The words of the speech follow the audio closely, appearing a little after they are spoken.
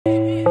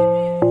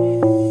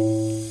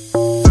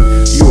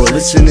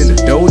listening to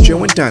Dojo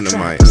and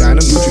Dynamite.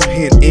 New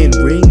Japan in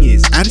ring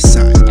is out of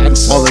sight.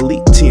 All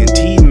Elite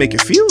TNT make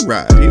it feel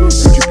right. New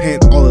Japan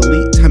All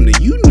Elite, time to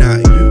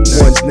unite.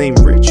 One's named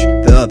Rich,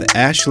 the other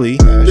Ashley.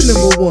 The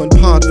number one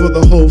pod for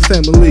the whole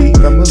family.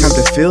 Time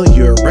to fill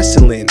your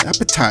wrestling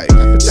appetite.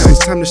 Now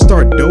it's time to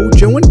start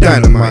Dojo and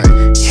Dynamite.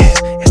 Yeah,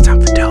 it's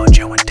time for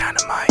Dojo and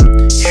Dynamite.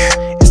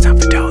 Yeah, it's time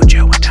for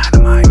Dojo and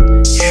Dynamite.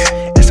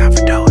 Yeah, it's time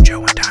for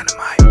Dojo and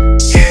Dynamite.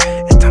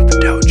 Yeah, it's time for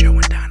Dojo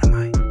and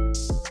Dynamite.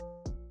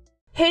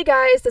 Hey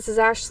guys, this is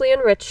Ashley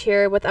and Rich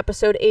here with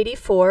episode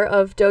 84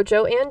 of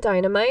Dojo and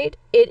Dynamite.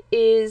 It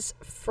is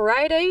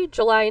Friday,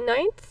 July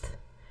 9th,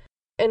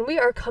 and we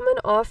are coming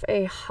off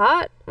a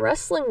hot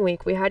wrestling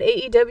week. We had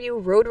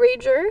AEW Road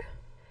Rager,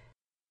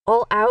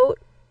 All Out,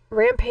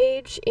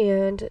 Rampage,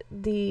 and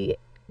the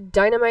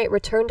Dynamite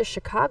return to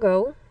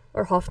Chicago,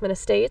 or Hoffman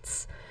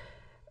Estates,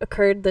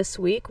 occurred this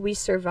week. We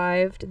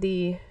survived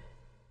the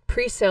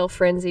pre-sale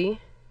frenzy,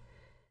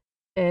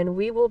 and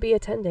we will be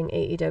attending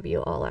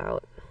AEW All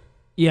Out.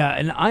 Yeah,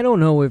 and I don't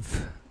know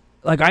if,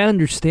 I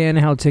understand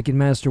how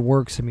Ticketmaster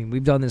works. I mean,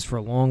 we've done this for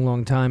a long,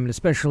 long time, and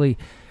especially,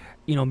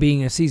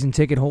 being a season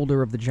ticket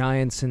holder of the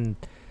Giants, and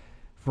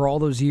for all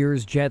those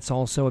years, Jets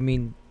also,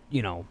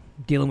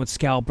 dealing with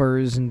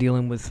scalpers and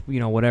dealing with,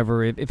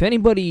 whatever. If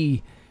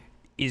anybody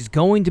is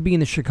going to be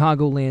in the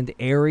Chicagoland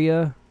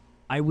area,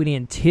 I would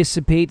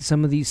anticipate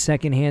some of these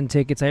secondhand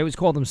tickets. I always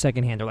call them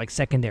secondhand. They're like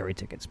secondary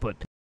tickets, but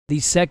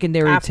these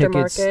secondary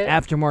tickets,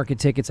 aftermarket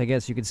tickets, I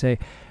guess you could say,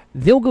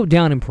 they'll go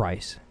down in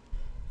price.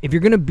 If you're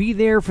going to be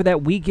there for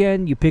that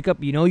weekend, you pick up,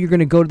 you're going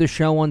to go to the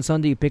show on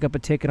Sunday, you pick up a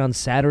ticket on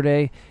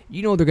Saturday,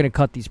 they're going to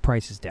cut these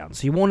prices down.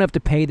 So you won't have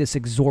to pay this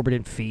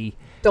exorbitant fee.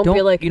 Don't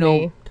be like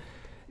me.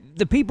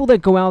 The people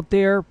that go out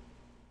there,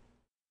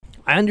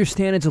 I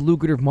understand it's a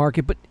lucrative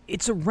market, but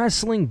it's a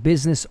wrestling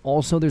business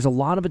also. There's a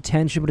lot of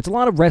attention, but it's a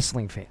lot of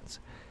wrestling fans.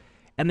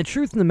 And the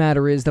truth of the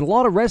matter is that a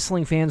lot of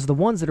wrestling fans are the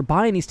ones that are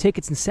buying these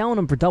tickets and selling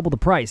them for double the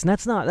price. And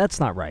that's not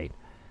right.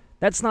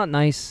 That's not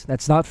nice.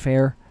 That's not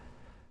fair.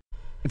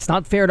 It's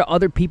not fair to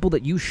other people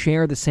that you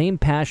share the same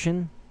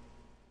passion.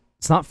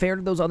 It's not fair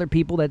to those other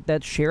people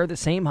that share the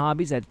same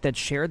hobbies, that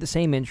share the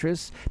same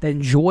interests, that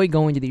enjoy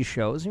going to these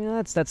shows.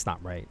 That's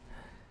not right.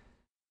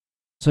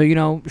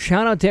 So,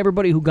 shout out to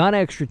everybody who got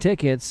extra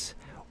tickets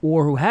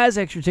or who has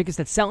extra tickets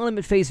that's selling them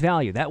at face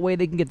value. That way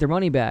they can get their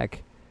money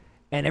back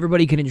and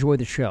everybody can enjoy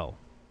the show.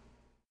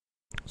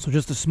 So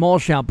just a small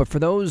shout, but for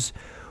those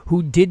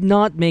who did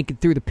not make it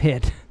through the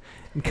pit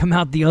and come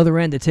out the other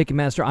end of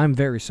Ticketmaster, I'm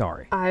very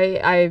sorry.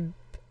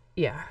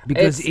 Yeah.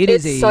 Because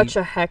it's such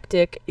a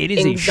hectic,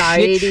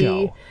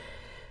 anxiety-ridden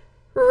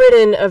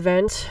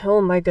event.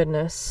 Oh my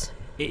goodness.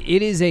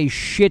 It is a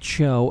shit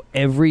show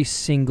every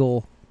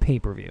single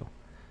pay-per-view.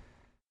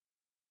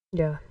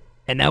 Yeah.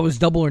 And that was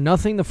Double or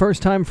Nothing the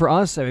first time for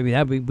us. We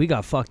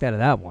got fucked out of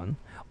that one.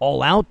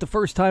 All Out the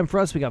first time for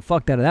us, we got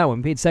fucked out of that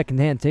one. We paid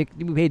secondhand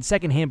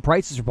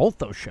prices for both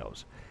those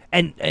shows.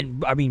 And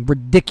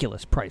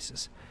ridiculous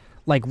prices.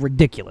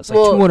 Ridiculous.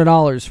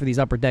 $200 for these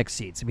upper deck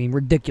seats.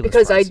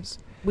 Ridiculous prices.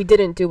 We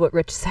didn't do what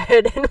Rich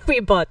said, and we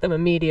bought them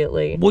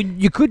immediately. Well,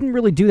 you couldn't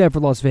really do that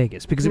for Las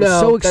Vegas, because it was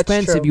so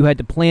expensive you had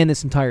to plan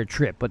this entire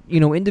trip. But,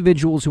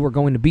 individuals who are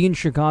going to be in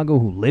Chicago,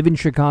 who live in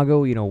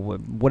Chicago,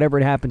 whatever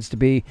it happens to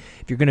be,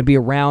 if you're going to be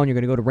around, you're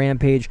going to go to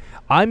Rampage,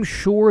 I'm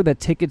sure that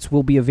tickets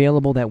will be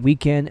available that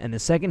weekend, and the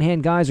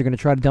secondhand guys are going to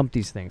try to dump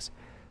these things.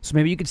 So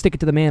maybe you could stick it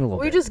to the man a little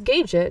bit. We just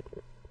gauge it.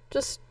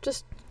 Just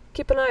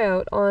keep an eye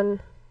out on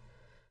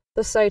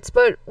the sites.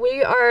 But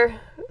we are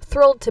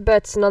thrilled to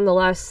bits,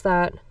 nonetheless,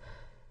 that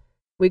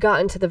we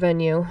got into the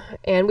venue,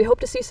 and we hope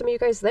to see some of you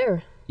guys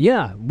there.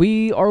 Yeah,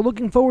 we are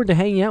looking forward to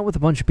hanging out with a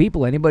bunch of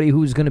people. Anybody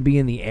who's going to be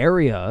in the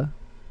area,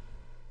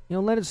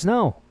 let us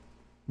know.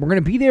 We're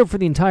going to be there for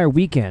the entire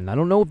weekend. I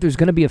don't know if there's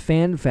going to be a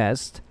fan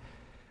fest.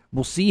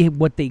 We'll see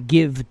what they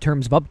give in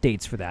terms of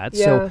updates for that.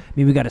 Yeah. So,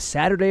 we got a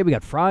Saturday, we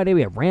got Friday,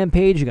 we have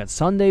Rampage, you got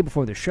Sunday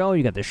before the show,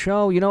 you got the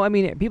show.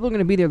 People are going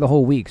to be there the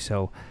whole week,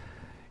 so,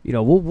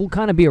 we'll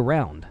kind of be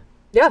around.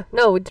 Yeah,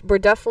 no, we're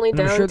definitely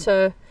down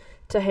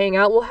to hang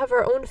out. We'll have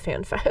our own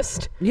fan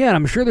fest. Yeah, and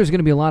I'm sure there's going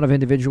to be a lot of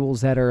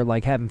individuals that are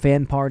having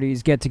fan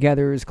parties,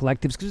 get-togethers,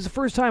 collectives, because it's the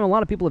first time a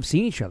lot of people have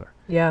seen each other.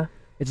 Yeah.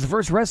 It's the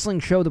first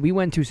wrestling show that we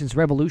went to since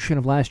Revolution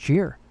of last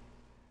year.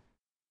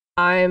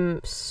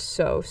 I'm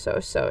so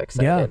excited.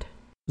 Yeah.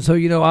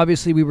 So,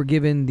 obviously we were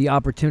given the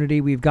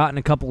opportunity. We've gotten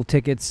a couple of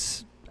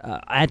tickets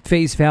at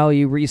face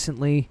value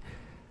recently,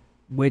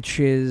 which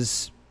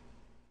is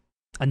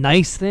a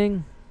nice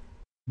thing.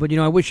 But,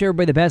 I wish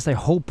everybody the best. I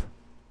hope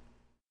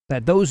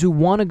that those who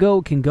want to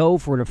go can go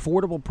for an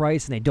affordable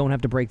price and they don't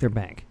have to break their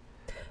bank.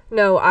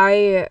 No,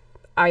 I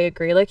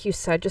agree. Like you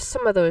said, just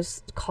some of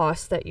those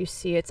costs that you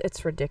see,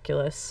 it's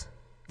ridiculous.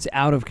 It's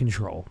out of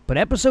control. But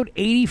episode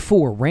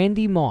 84,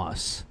 Randy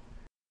Moss.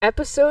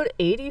 Episode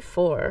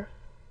 84.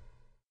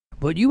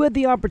 But you had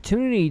the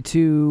opportunity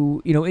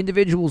to,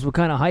 individuals would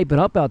kind of hype it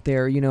up out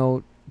there,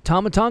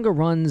 Tama Tonga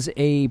runs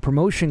a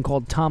promotion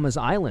called Tama's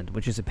Island,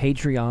 which is a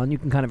Patreon. You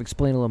can kind of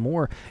explain a little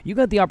more. You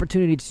got the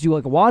opportunity to do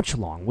like a watch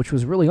along, which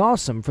was really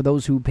awesome for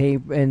those who pay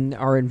and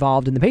are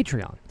involved in the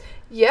Patreon.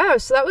 Yeah,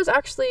 so that was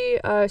actually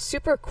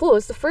super cool.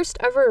 It's the first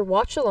ever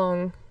watch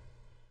along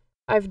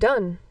I've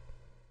done.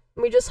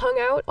 We just hung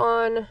out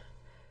on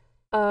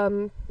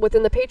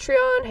within the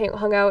Patreon,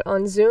 hung out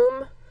on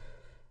Zoom,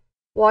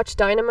 watched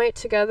Dynamite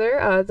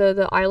together,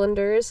 the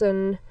Islanders,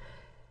 and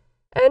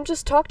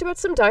just talked about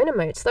some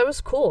Dynamite. So that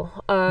was cool.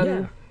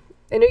 Yeah.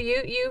 I know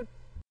you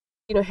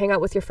hang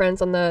out with your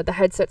friends on the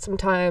headset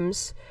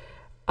sometimes,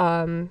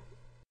 and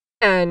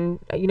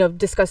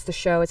discuss the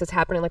show as it's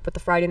happening, like with the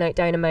Friday Night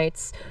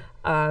Dynamites.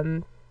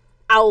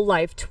 I'll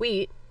live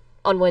tweet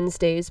on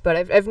Wednesdays, but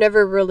I've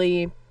never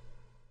really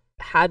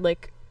had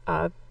like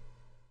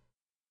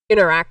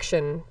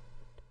interaction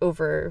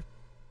over,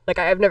 like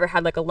I've never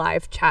had like a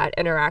live chat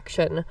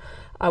interaction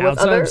with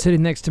Outside other of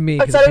sitting next to me.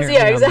 'Cause outside of,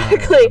 yeah, apparently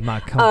exactly. I'm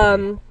not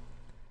company.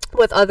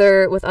 With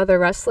other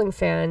wrestling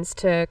fans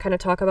to kind of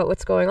talk about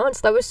what's going on.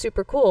 So that was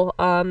super cool.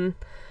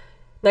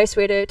 Nice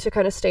way to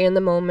kind of stay in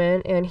the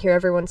moment and hear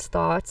everyone's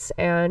thoughts.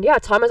 And yeah,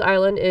 Tama's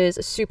Island is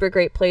a super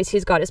great place.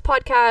 He's got his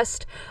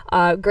podcast,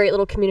 great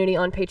little community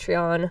on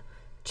Patreon.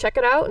 Check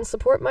it out and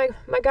support my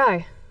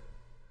guy.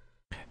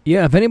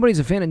 Yeah, if anybody's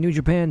a fan of New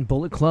Japan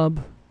Bullet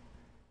Club,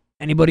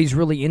 anybody's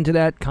really into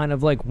that, kind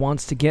of like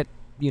wants to get,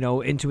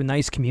 into a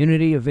nice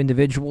community of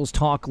individuals,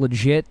 talk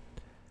legit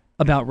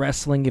about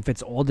wrestling, if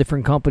it's all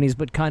different companies,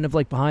 but kind of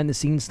like behind the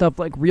scenes stuff,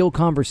 like real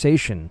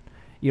conversation.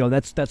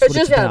 That's what it's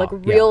just about.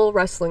 like real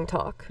wrestling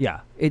talk. Yeah,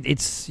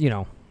 it's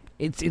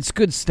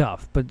good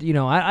stuff, but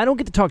I don't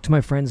get to talk to my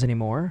friends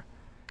anymore.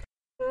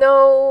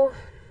 No,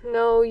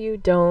 you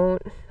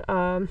don't.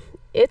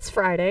 It's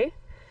Friday.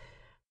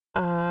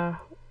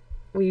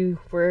 We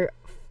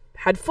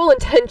had full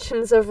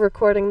intentions of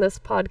recording this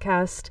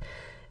podcast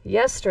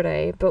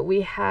yesterday, but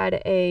we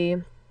had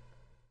a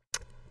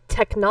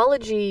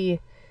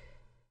technology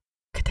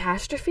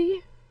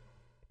catastrophe?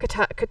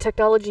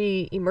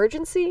 Technology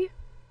emergency?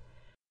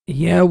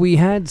 Yeah, we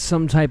had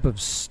some type of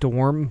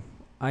storm.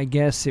 I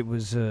guess it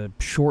was a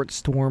short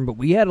storm, but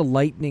we had a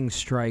lightning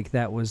strike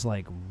that was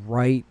like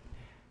right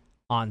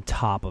on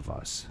top of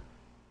us.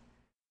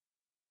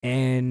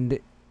 And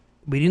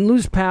we didn't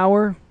lose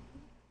power.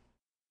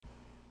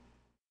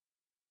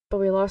 But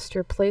we lost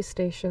your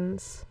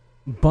PlayStations.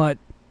 But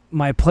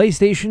my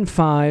PlayStation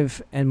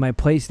 5 and my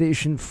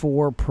PlayStation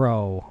 4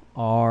 Pro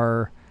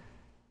are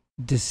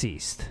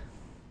deceased.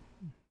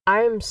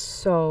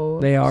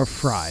 They are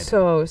fried.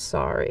 So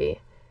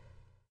sorry.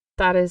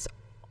 That is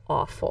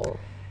awful.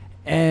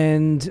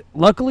 And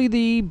luckily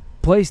the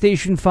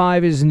PlayStation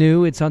 5 is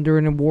new. It's under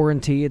a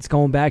warranty. It's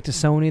going back to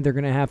Sony. They're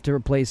going to have to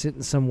replace it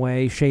in some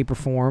way, shape, or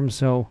form.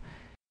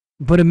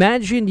 But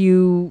imagine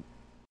you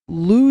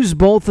lose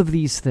both of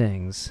these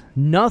things.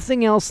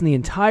 Nothing else in the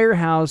entire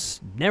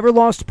house. Never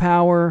lost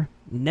power.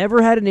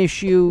 Never had an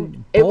issue.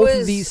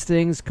 Both of these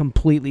things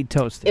completely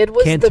toasted. It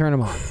was Can't turn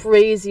them on.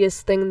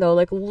 Craziest thing though.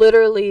 Like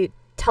literally,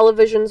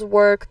 televisions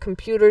work,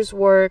 computers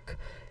work.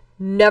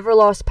 Never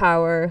lost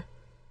power.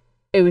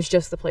 It was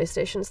just the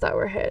PlayStations that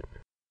were hit.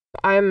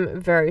 I'm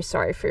very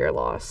sorry for your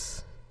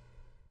loss.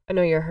 I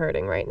know you're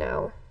hurting right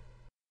now.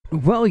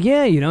 Well,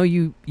 yeah,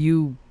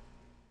 you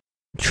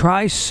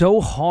try so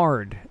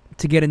hard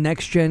to get a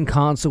next-gen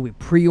console. We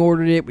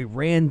pre-ordered it. We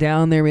ran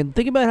down there. I mean,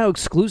 think about how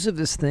exclusive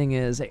this thing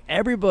is.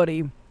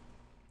 Everybody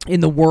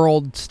in the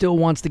world still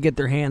wants to get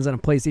their hands on a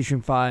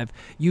PlayStation 5.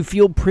 You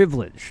feel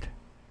privileged.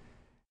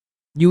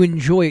 You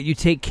enjoy it. You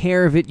take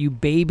care of it. You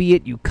baby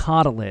it. You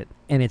coddle it.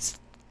 And it's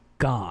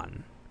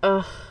gone.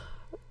 Ugh.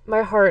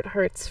 My heart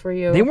hurts for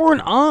you. They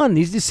weren't on.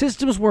 These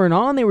systems weren't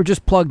on. They were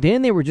just plugged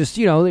in. They were just,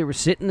 they were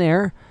sitting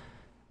there.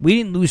 We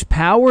didn't lose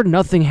power.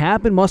 Nothing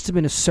happened. Must have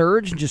been a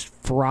surge and just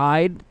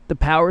fried the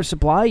power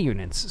supply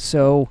units.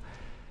 So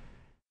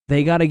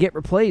they got to get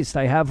replaced.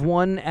 I have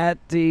one at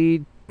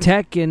the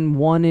tech and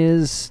one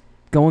is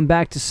going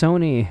back to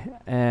Sony.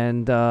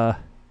 And I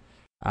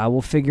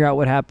will figure out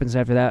what happens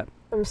after that.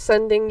 I'm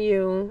sending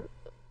you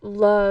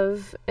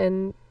love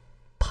and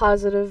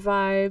positive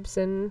vibes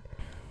and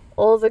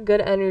all the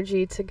good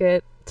energy to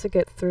get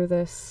through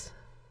this.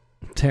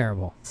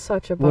 Terrible.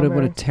 Such a bummer.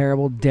 What a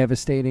terrible,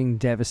 devastating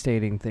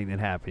thing that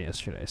happened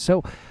yesterday.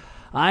 So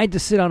I had to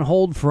sit on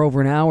hold for over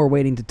an hour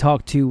waiting to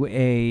talk to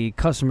a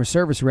customer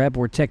service rep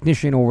or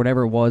technician or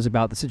whatever it was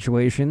about the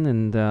situation.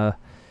 And,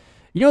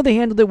 they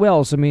handled it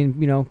well. So, I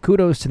mean,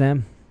 kudos to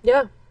them.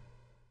 Yeah.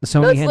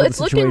 Sony handled the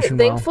situation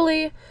well.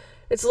 Thankfully,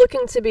 it's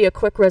looking to be a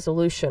quick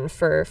resolution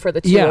for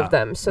the two of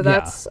them. So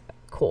that's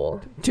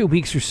cool. 2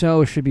 weeks or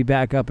so should be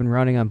back up and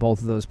running on both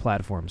of those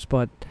platforms.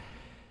 But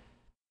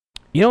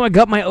I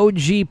got my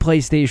OG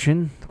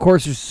PlayStation. Of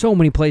course, there's so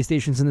many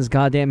PlayStations in this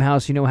goddamn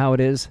house. You know how it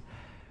is.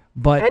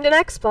 But and an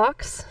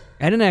Xbox.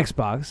 Got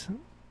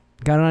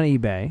it on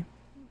eBay.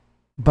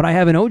 But I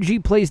have an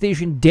OG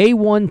PlayStation Day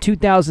 1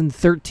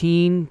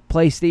 2013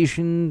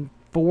 PlayStation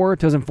 4,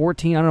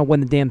 2014. I don't know when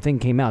the damn thing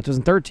came out.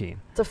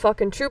 2013. It's a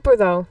fucking trooper,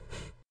 though.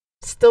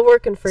 Still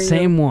working for you.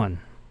 Same one.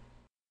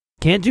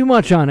 Can't do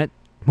much on it.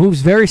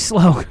 Moves very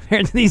slow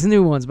compared to these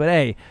new ones. But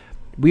hey,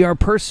 we are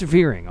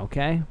persevering,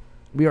 okay?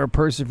 We are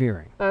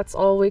persevering. That's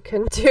all we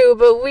can do,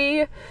 but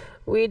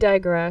we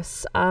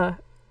digress.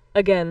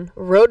 Again,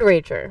 Road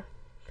Rager.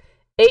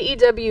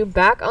 AEW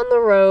back on the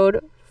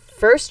road.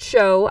 First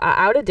show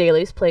out of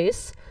Daly's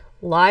Place,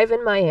 live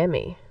in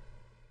Miami.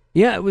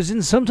 Yeah, it was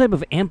in some type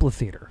of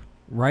amphitheater,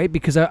 right?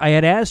 Because I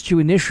had asked you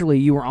initially,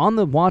 you were on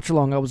the watch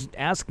along. I was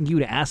asking you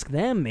to ask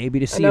them maybe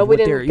to see if what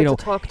they're, to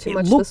talk too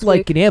much it looked this like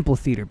week. an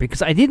amphitheater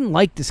because I didn't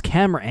like this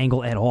camera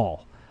angle at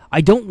all. I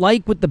don't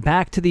like with the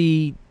back to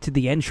the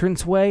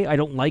entranceway. I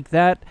don't like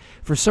that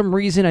for some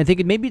reason. I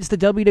think maybe it's the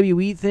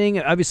WWE thing.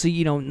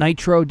 Obviously,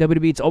 Nitro,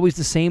 WWE, it's always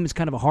the same. It's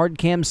kind of a hard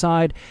cam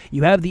side.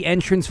 You have the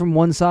entrance from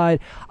one side.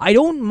 I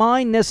don't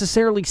mind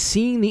necessarily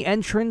seeing the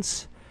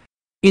entrance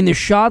in the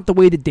shot the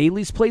way that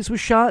Daly's Place was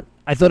shot.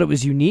 I thought it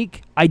was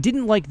unique. I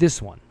didn't like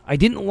this one. I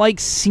didn't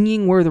like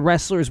seeing where the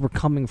wrestlers were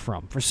coming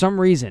from. For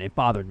some reason, it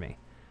bothered me.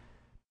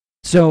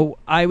 So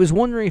I was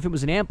wondering if it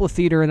was an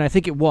amphitheater, and I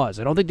think it was.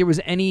 I don't think there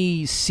was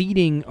any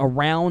seating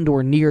around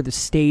or near the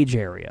stage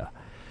area.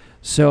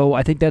 So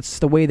I think that's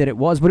the way that it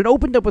was. But it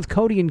opened up with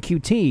Cody and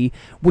QT,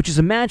 which is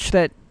a match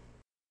that,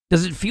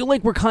 does it feel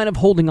like we're kind of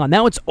holding on?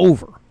 Now it's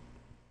over,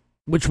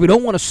 which we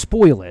don't want to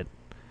spoil it,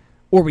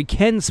 or we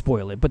can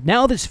spoil it. But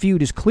now this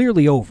feud is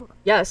clearly over.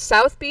 Yes,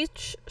 South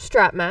Beach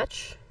strap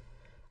match.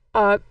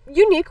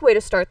 Unique way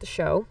to start the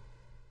show.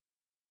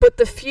 But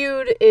the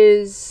feud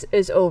is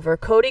over.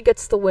 Cody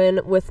gets the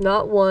win with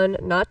not one,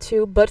 not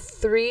two, but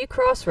 3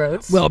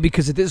 crossroads. Well,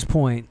 because at this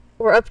point,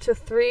 we're up to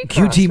 3 QT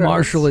crossroads.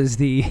 Marshall is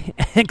the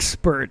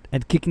expert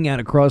at kicking out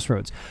of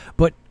crossroads.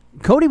 But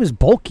Cody was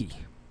bulky.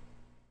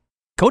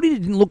 Cody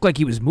didn't look like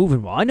he was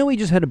moving well. I know he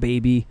just had a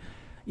baby.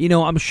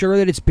 I'm sure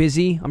that it's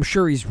busy. I'm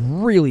sure he's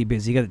really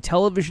busy. He got a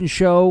television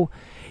show.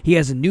 He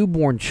has a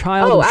newborn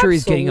child. I'm sure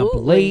he's getting up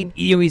late.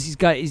 He's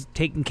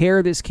taking care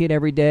of this kid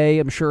every day.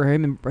 I'm sure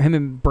him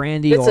and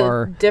Brandy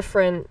are a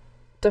different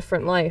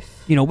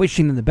life.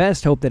 Wishing them the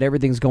best. Hope that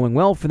everything's going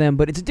well for them.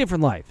 But it's a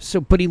different life.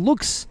 But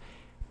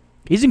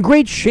he's in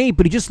great shape.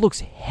 But he just looks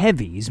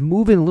heavy. He's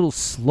moving a little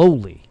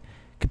slowly,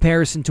 in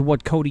comparison to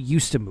what Cody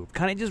used to move.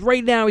 Kind of just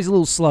right now he's a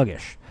little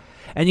sluggish.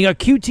 And you got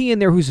QT in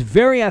there who's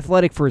very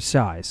athletic for his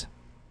size.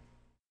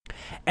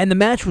 And the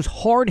match was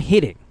hard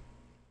hitting.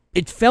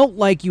 It felt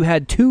like you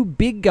had 2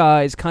 big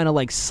guys kind of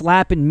like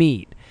slapping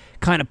meat,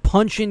 kind of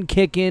punching,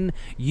 kicking,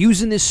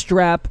 using this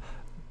strap.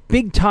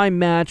 Big time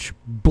match.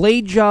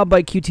 Blade job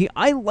by QT.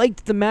 I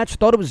liked the match.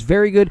 Thought it was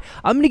very good.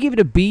 I'm going to give it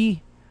a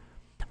B.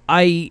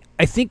 I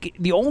think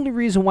the only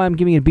reason why I'm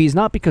giving it a B is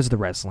not because of the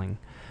wrestling,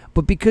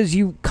 but because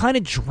you kind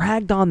of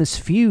dragged on this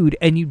feud,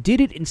 and you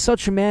did it in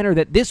such a manner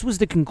that this was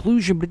the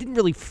conclusion, but it didn't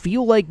really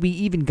feel like we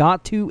even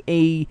got to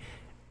a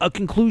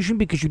conclusion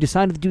because you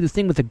decided to do the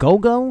thing with the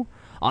Go-Go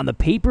on the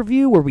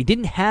pay-per-view where we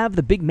didn't have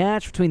the big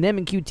match between them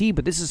and QT,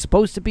 but this is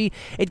supposed to be.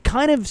 It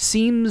kind of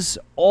seems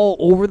all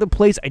over the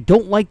place. I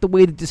don't like the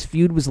way that this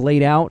feud was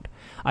laid out.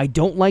 I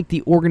don't like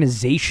the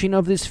organization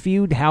of this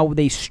feud, how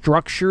they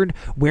structured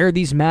where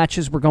these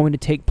matches were going to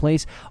take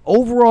place.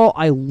 Overall,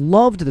 I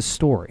loved the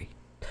story.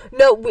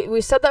 No,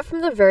 we said that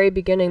from the very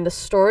beginning. The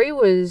story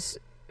was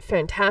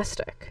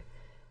fantastic.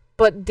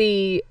 But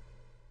the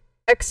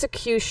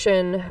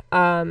execution,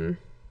 it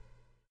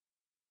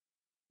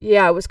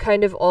was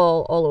kind of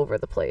all over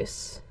the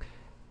place.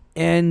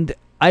 And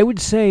I would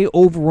say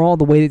overall,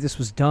 the way that this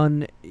was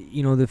done,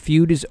 the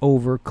feud is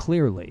over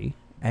clearly.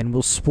 And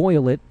we'll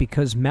spoil it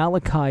because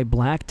Malachi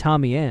Black,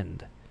 Tommy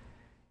End,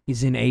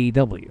 is in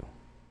AEW.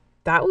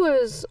 That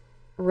was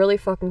really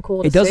fucking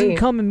cool to see. It doesn't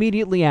come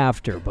immediately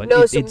after, but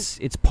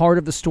it's part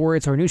of the story.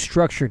 It's our new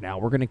structure now.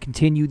 We're going to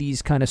continue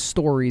these kind of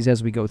stories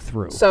as we go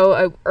through.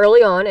 So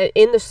early on,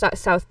 in the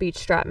South Beach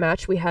strap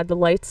match, we had the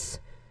lights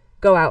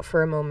go out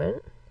for a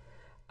moment,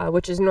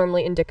 which is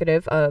normally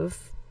indicative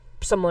of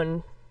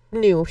someone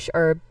new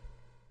or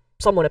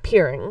someone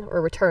appearing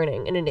or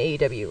returning in an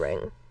AEW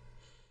ring.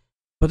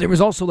 But there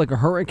was also like a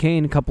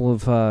hurricane, a couple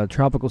of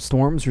tropical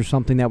storms or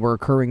something that were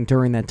occurring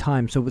during that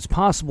time. So it was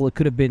possible it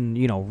could have been,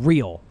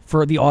 real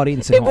for the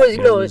audience at home.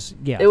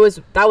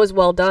 That was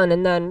well done.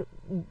 And then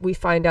we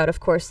find out, of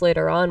course,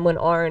 later on when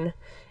Arn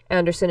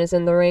Anderson is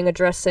in the ring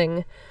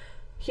addressing,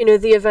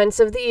 the events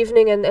of the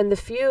evening and the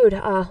feud.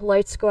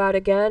 Lights go out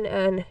again,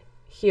 and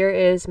here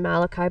is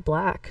Malachi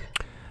Black.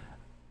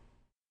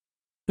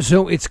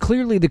 So it's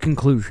clearly the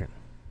conclusion.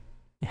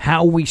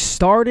 How we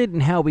started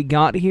and how we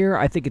got here,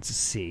 I think it's a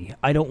C.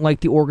 I don't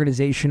like the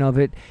organization of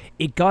it.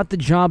 It got the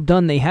job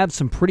done. They had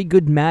some pretty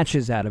good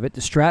matches out of it.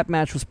 The strap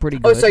match was pretty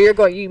good. Oh, so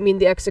you mean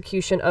the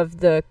execution of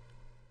the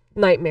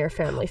Nightmare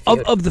Family feud?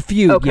 Of the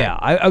feud, okay. Yeah.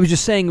 I was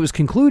just saying it was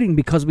concluding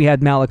because we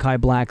had Malachi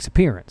Black's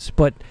appearance.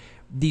 But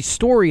the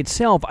story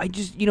itself, I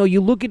just,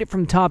 you look at it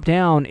from top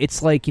down,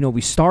 it's like,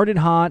 we started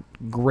hot,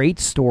 great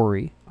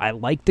story. I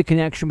liked the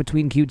connection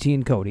between QT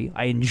and Cody.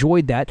 I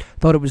enjoyed that.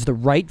 Thought it was the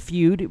right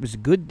feud. It was a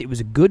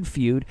good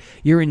feud.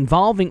 You're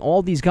involving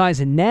all these guys,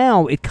 and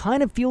now it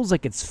kind of feels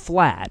like it's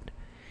flat.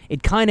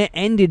 It kind of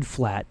ended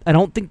flat. I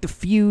don't think the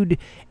feud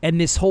and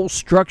this whole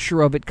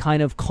structure of it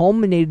kind of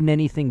culminated in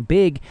anything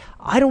big.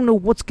 I don't know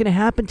what's going to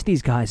happen to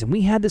these guys. And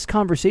we had this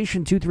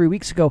conversation 2-3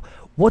 weeks ago.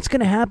 What's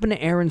going to happen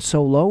to Aaron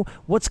Solo?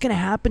 What's going to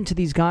happen to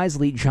these guys,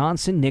 Lee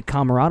Johnson, Nick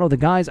Comoroto? The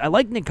guys, I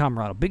like Nick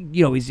Comoroto. Big,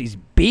 he's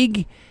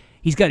big.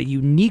 He's got a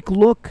unique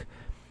look.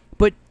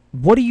 But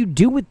what do you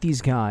do with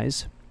these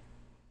guys?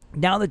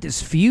 Now that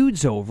this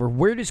feud's over,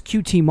 where does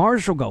QT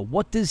Marshall go?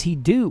 What does he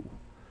do?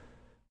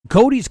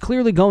 Cody's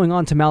clearly going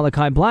on to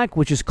Malachi Black,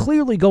 which is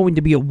clearly going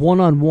to be a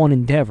one-on-one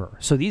endeavor.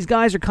 So these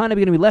guys are kind of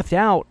going to be left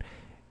out.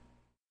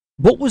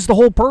 What was the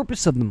whole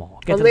purpose of them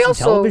all? Get them some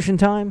television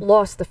time?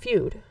 Lost the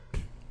feud.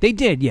 They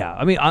did, yeah.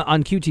 I mean,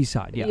 on QT's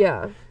side, yeah.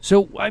 Yeah.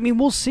 So, I mean,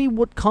 we'll see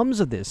what comes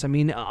of this. I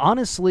mean,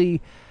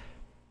 honestly,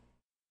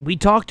 we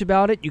talked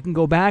about it. You can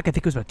go back. I think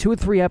it was about 2 or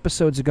 3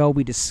 episodes ago.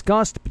 We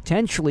discussed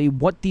potentially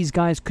what these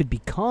guys could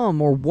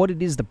become or what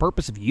it is the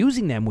purpose of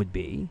using them would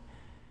be.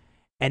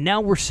 And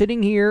now we're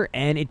sitting here,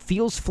 and it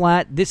feels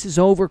flat. This is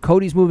over.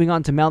 Cody's moving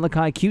on to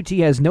Malachi. QT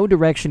has no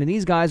direction, and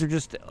these guys are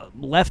just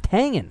left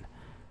hanging.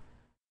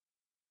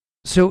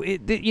 So,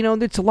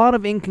 it's a lot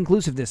of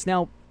inconclusiveness.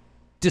 Now,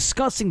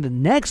 discussing the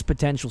next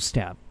potential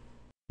step,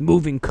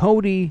 moving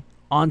Cody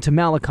onto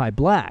Malachi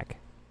Black.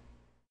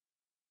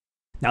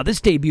 Now, this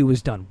debut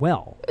was done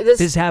well.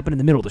 This happened in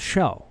the middle of the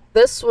show.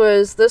 This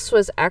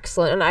was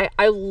excellent, and I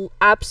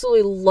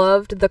absolutely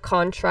loved the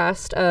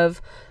contrast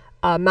of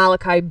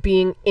Malachi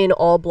being in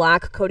all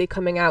black, Cody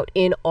coming out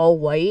in all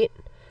white.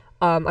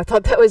 I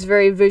thought that was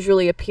very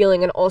visually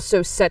appealing and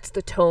also sets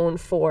the tone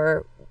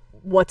for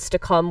what's to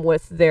come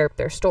with their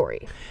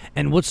story.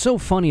 And what's so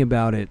funny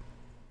about it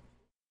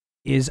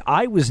is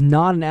I was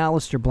not an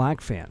Aleister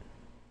Black fan.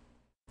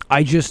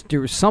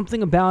 There was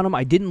something about him.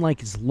 I didn't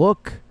like his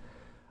look.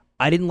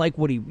 I didn't like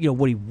what he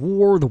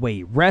wore, the way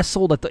he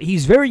wrestled.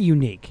 He's very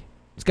unique.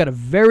 He's got a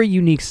very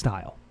unique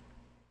style.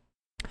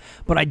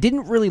 But I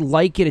didn't really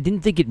like it. I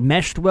didn't think it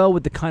meshed well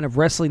with the kind of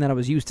wrestling that I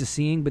was used to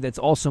seeing, but that's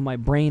also my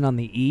brain on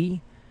the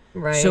E.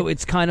 Right. So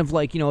it's kind of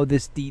like,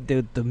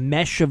 the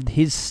mesh of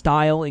his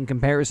style in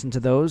comparison to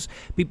those.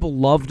 People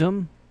loved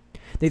him.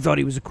 They thought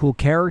he was a cool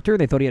character.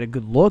 They thought he had a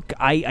good look.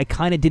 I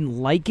kind of didn't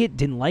like it.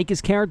 Didn't like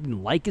his character.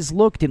 Didn't like his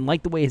look. Didn't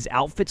like the way his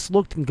outfits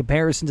looked in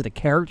comparison to the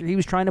character he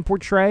was trying to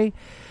portray.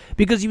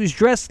 Because he was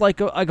dressed like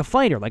a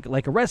fighter,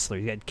 like a wrestler.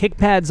 He had kick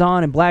pads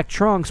on and black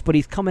trunks, but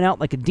he's coming out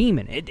like a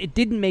demon. It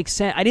didn't make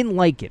sense. I didn't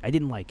like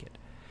it.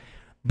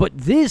 But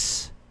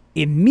this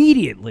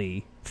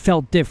immediately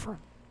felt different.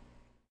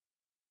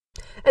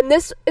 And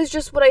this is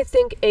just what I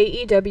think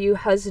AEW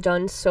has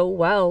done so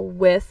well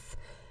with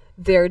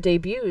their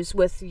debuts,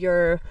 with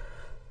your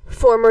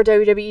former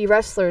WWE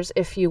wrestlers,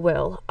 if you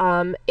will.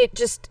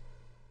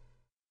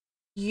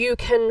 You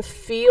can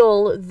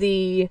feel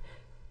the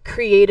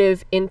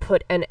creative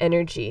input and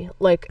energy.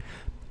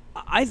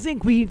 I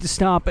think we need to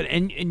stop,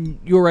 and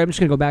you're right, I'm just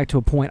going to go back to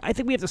a point. I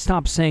think we have to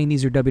stop saying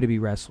these are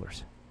WWE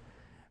wrestlers.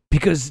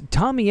 Because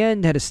Tommy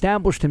End had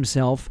established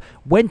himself,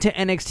 went to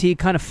NXT,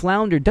 kind of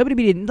floundered.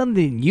 WWE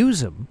didn't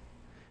use him.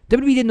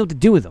 WWE didn't know what to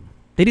do with him.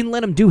 They didn't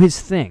let him do his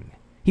thing.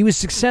 He was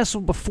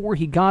successful before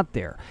he got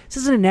there. This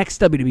isn't an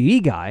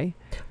ex-WWE guy.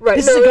 Right.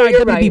 This is a guy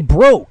WWE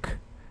broke.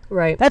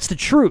 Right. That's the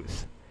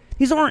truth.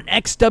 These aren't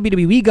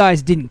ex-WWE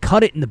guys didn't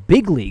cut it in the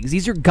big leagues.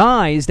 These are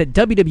guys that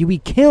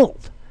WWE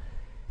killed.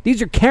 These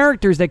are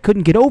characters that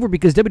couldn't get over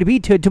because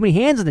WWE had too many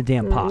hands in the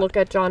damn pot. Look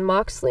at Jon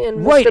Moxley and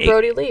Mr.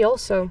 Brody Lee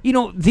also.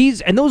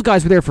 Those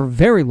guys were there for a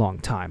very long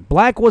time.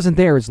 Black wasn't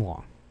there as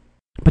long.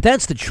 But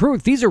that's the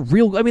truth. These are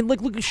real. I mean, look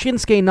at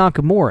Shinsuke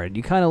Nakamura. And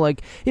you kind of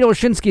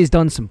Shinsuke's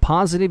done some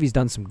positive. He's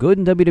done some good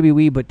in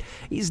WWE, but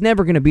he's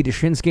never going to be the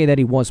Shinsuke that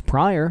he was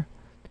prior.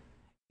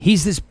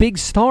 He's this big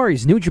star.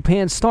 He's New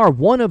Japan star,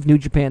 one of New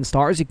Japan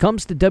stars. He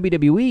comes to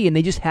WWE, and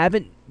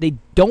they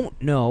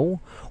don't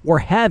know or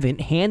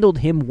haven't handled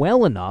him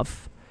well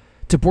enough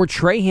to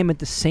portray him at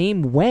the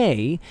same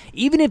way,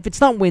 even if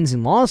it's not wins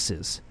and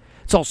losses.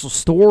 It's also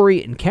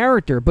story and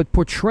character, but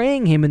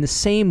portraying him in the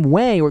same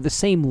way or the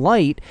same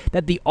light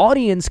that the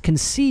audience can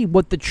see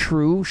what the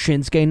true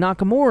Shinsuke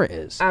Nakamura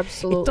is.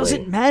 Absolutely. It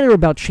doesn't matter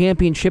about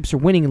championships or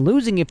winning and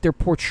losing if they're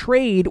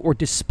portrayed or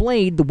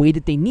displayed the way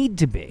that they need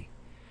to be.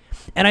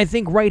 And I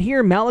think right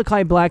here,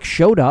 Malachi Black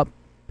showed up.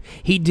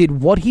 He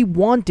did what he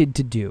wanted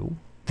to do.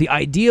 The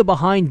idea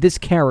behind this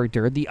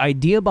character, the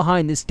idea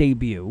behind this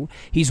debut.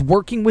 He's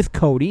working with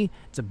Cody.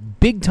 It's a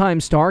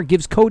big-time star.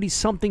 Gives Cody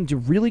something to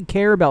really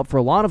care about for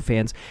a lot of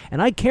fans.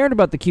 And I cared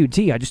about the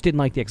QT. I just didn't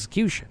like the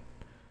execution.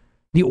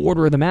 The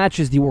order of the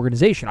matches, the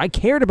organization. I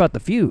cared about the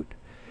feud.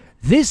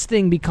 This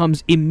thing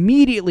becomes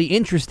immediately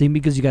interesting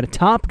because you got a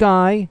top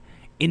guy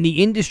in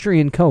the industry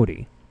in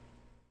Cody.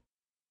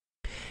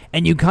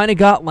 And you kind of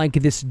got like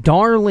this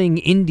darling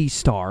indie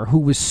star who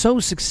was so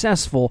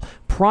successful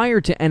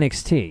prior to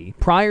NXT,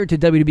 prior to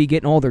WWE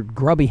getting all their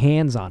grubby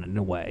hands on it in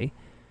a way.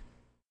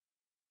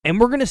 And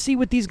we're going to see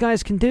what these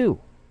guys can do.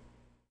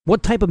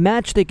 What type of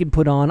match they can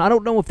put on. I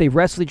don't know if they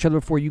wrestled each other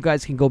before. You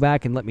guys can go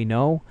back and let me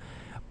know.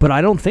 But I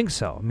don't think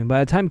so. I mean,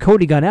 by the time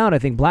Cody got out, I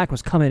think Black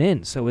was coming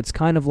in. So it's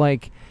kind of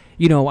like,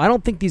 I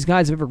don't think these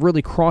guys have ever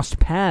really crossed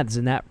paths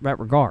in that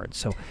regard.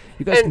 So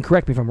you guys can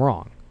correct me if I'm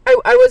wrong.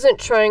 I wasn't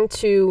trying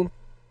to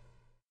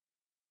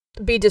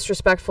be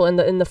disrespectful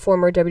in the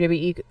former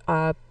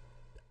WWE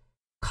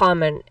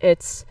comment.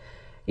 It's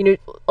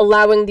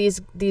allowing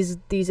these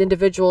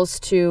individuals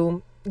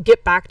to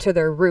get back to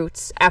their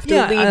roots after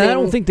leaving. I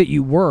don't think that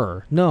you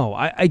were. No,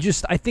 I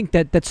think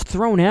that's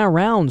thrown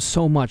around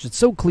so much. It's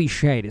so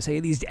cliche to say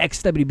these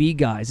ex-WWE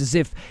guys as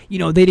if,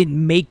 they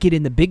didn't make it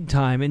in the big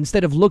time,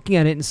 instead of looking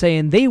at it and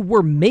saying they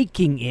were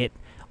making it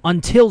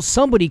until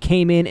somebody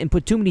came in and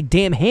put too many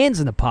damn hands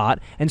in the pot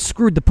and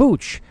screwed the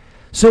pooch.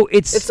 So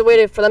it's a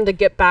way for them to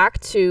get back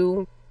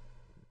to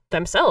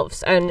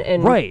themselves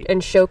and right.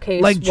 and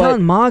showcase like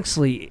Jon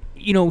Moxley.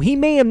 He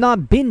may have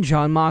not been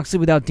Jon Moxley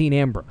without Dean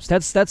Ambrose.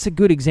 That's a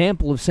good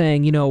example of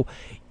saying,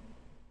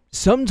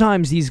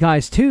 sometimes these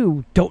guys,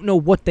 too, don't know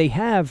what they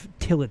have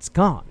till it's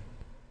gone.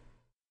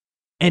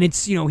 And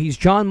it's, he's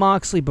Jon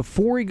Moxley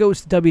before he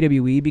goes to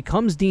WWE,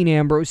 becomes Dean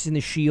Ambrose in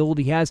the Shield.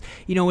 He has,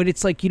 and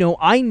it's like,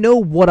 I know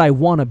what I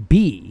want to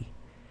be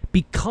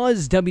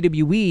because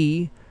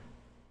WWE,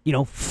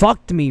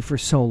 fucked me for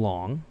so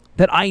long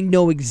that I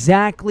know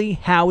exactly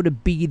how to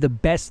be the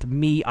best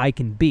me I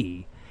can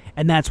be.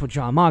 And that's what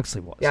Jon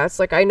Moxley was. Yeah, it's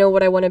like I know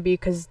what I want to be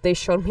because they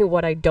showed me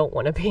what I don't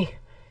want to be.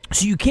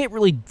 So you can't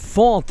really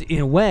fault in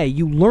a way.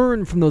 You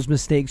learn from those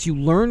mistakes. You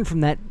learn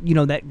from that,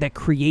 that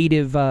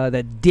creative,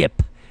 that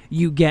dip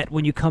you get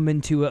when you come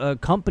into a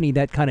company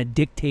that kind of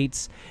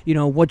dictates,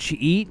 what you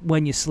eat,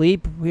 when you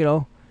sleep,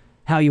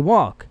 how you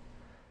walk.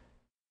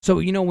 So,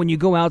 when you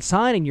go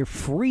outside and you're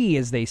free,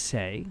 as they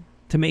say,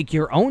 to make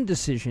your own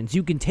decisions,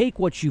 you can take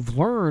what you've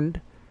learned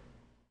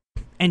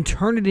and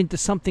turn it into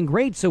something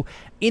great. So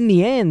in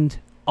the end,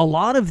 a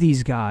lot of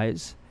these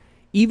guys,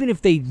 even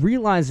if they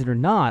realize it or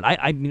not,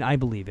 I mean, I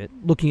believe it,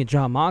 looking at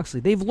Jon Moxley,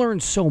 they've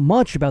learned so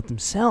much about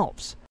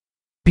themselves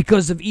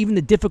because of even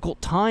the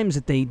difficult times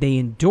that they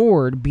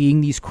endured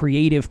being these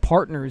creative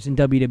partners in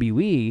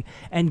WWE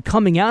and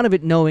coming out of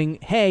it knowing,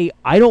 hey,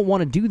 I don't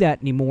want to do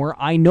that anymore.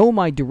 I know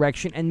my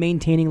direction and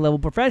maintaining level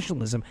of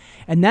professionalism.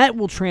 And that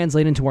will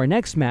translate into our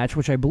next match,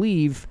 which I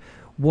believe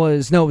it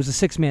was a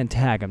 6-man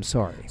tag. I'm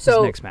sorry.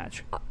 So, next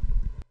match.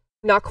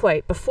 Not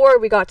quite. Before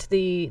we got to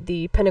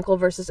the Pinnacle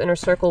versus Inner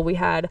Circle, we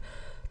had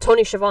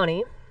Tony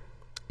Schiavone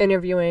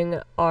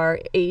interviewing our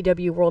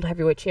AEW World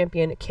Heavyweight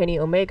Champion, Kenny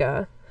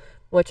Omega,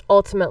 which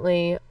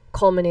ultimately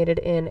culminated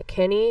in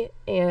Kenny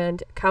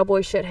and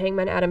Cowboy Shit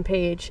Hangman Adam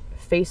Page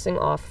facing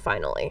off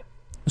finally.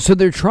 So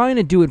they're trying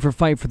to do it for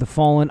Fight for the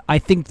Fallen. I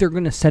think they're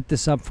going to set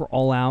this up for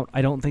All Out.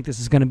 I don't think this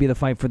is going to be the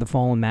Fight for the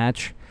Fallen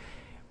match.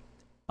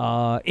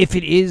 If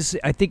it is,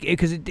 I think,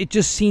 because it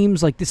just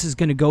seems like this is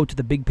going to go to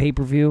the big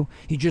pay-per-view.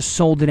 He just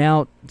sold it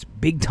out. It's a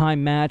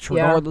big-time match,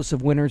 regardless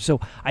of winners. So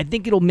I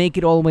think it'll make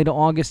it all the way to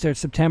August or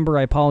September.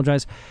 I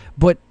apologize.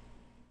 But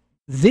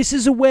this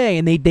is a way,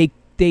 and they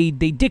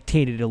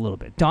dictated it a little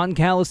bit. Don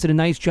Callis did a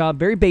nice job,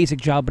 very basic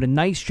job, but a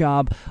nice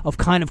job of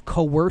kind of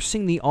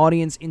coercing the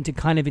audience into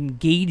kind of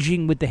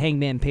engaging with the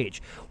Hangman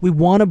Page. We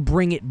want to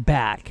bring it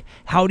back.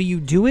 How do you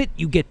do it?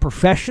 You get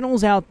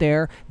professionals out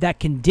there that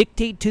can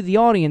dictate to the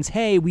audience,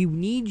 hey, we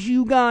need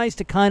you guys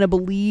to kind of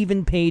believe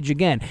in Page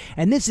again.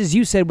 And this, as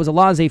you said, was a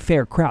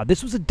laissez-faire crowd.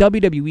 This was a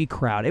WWE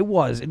crowd. It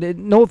was.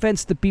 No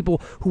offense to people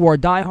who are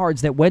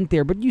diehards that went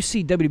there, but you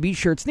see WWE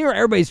shirts.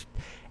 Everybody's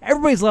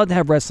allowed to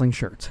have wrestling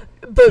shirts.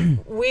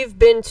 But we've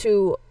been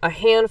to a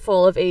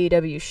handful of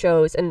AEW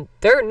shows, and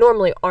there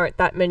normally aren't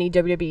that many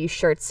WWE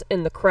shirts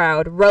in the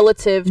crowd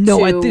relative to...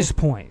 No, at this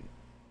point.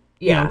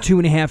 Yeah.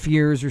 2.5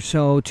 years or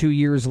so, 2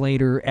 years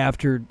later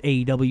after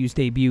AEW's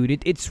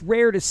debuted, it's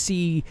rare to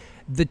see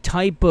the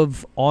type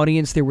of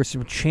audience. There were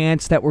some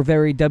chants that were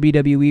very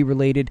WWE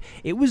related.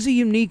 It was a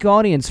unique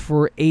audience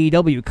for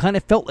AEW. It kind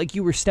of felt like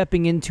you were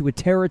stepping into a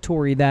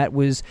territory that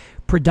was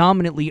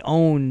predominantly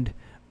owned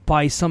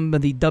by some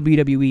of the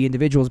WWE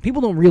individuals.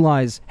 People don't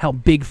realize how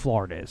big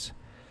Florida is.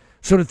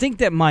 So to think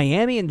that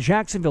Miami and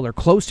Jacksonville are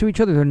close to each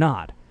other, they're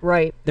not.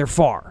 Right. They're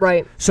far.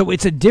 Right. So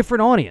it's a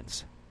different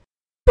audience.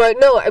 But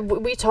no,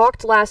 we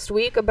talked last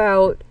week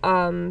about,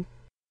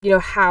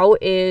 how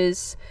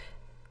is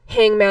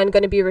Hangman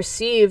going to be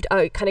received,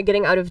 kind of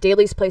getting out of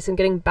Daly's place and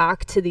getting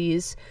back to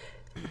these,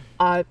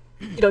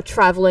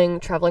 traveling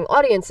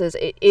audiences.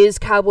 Is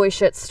Cowboy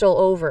Shit still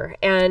over?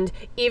 And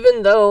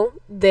even though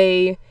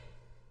they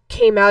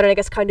came out and I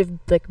guess kind of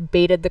like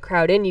baited the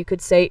crowd in, you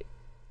could say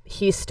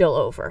he's still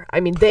over. I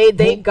mean, they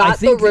got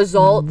the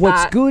result.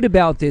 What's good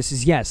about this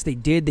is, yes, they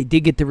did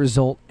get the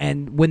result,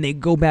 and when they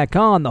go back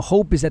on, the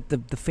hope is that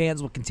the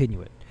fans will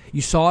continue it.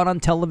 You saw it on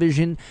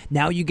television.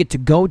 Now you get to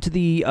go to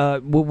the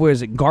where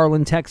is it,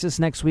 Garland, Texas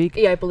next week?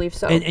 Yeah, I believe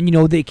so.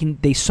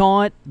 And they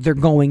saw it. They're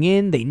going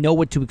in. They know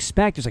what to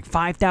expect. There's like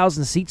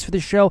 5,000 seats for the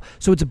show,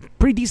 so it's a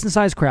pretty decent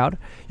sized crowd.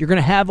 You're going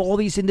to have all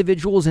these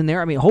individuals in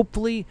there. I mean,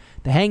 hopefully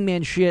the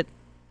Hangman shit,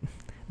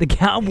 the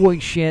Cowboy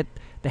shit,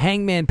 The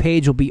Hangman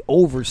Page will be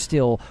over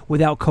still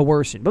without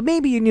coercion. But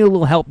maybe you need a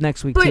little help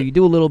next week, too. You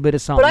do a little bit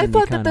of something. But I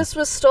thought that this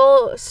was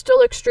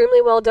still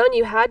extremely well done.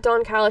 You had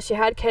Don Callis, you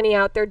had Kenny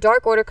out there.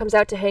 Dark Order comes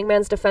out to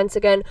Hangman's defense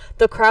again.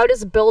 The crowd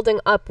is building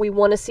up. We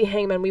want to see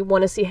Hangman. We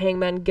want to see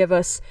Hangman give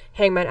us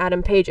Hangman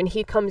Adam Page. And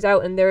he comes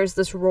out and there's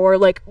this roar.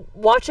 Like,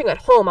 watching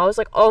at home, I was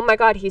like, oh my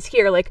God, he's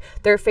here. Like,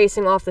 they're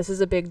facing off. This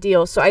is a big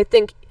deal. So I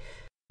think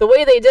the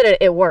way they did it,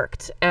 it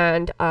worked.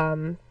 And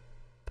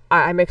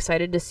I'm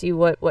excited to see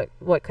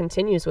what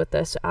continues with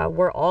this.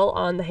 We're all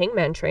on the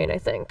Hangman train, I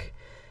think.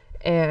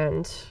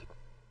 And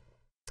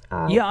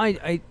yeah,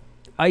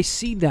 I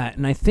see that,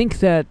 and I think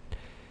that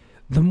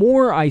the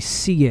more I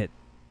see it,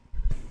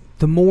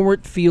 the more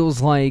it feels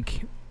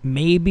like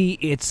maybe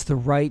it's the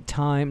right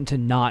time to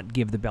not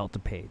give the belt to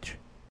Page.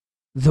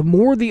 The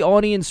more the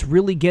audience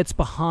really gets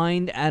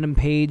behind Adam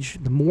Page,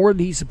 the more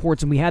he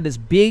supports him. We had this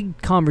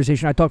big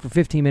conversation. I talked for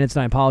 15 minutes,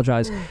 and I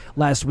apologize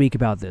last week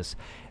about this.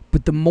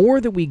 But the more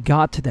that we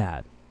got to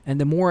that, and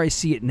the more I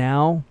see it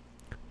now,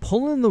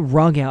 pulling the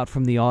rug out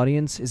from the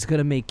audience is going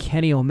to make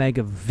Kenny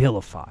Omega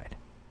vilified.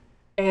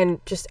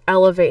 And just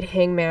elevate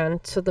Hangman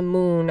to the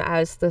moon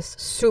as this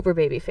super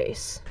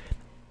babyface.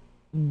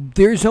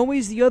 There's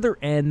always the other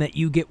end that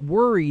you get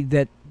worried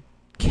that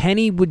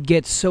Kenny would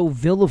get so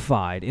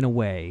vilified in a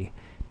way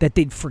that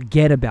they'd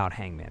forget about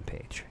Hangman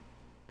Page.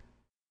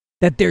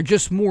 That they're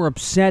just more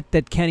upset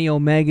that Kenny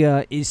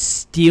Omega is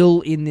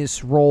still in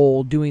this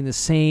role doing the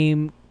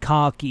same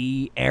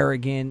cocky,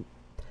 arrogant,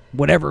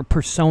 whatever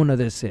persona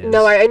this is.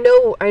 No, I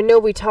know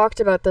we talked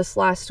about this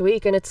last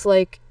week, and it's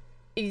like,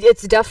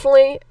 it's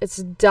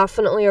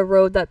definitely a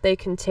road that they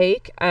can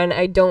take, and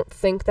I don't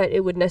think that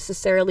it would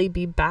necessarily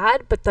be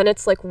bad, but then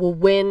it's like, well,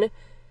 when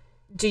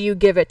do you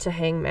give it to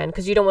Hangman?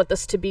 Because you don't want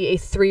this to be a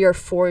 3 or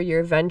 4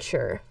 year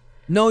venture.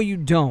 No, you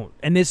don't.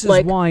 And this is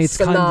like why it's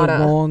Sonata. kind of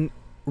the wrong...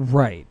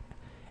 Right.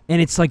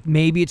 And it's like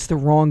maybe it's the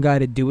wrong guy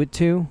to do it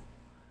to.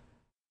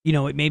 You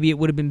know, maybe it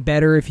would have been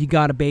better if you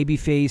got a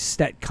babyface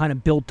that kind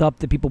of built up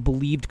that people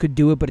believed could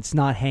do it, but it's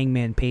not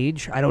Hangman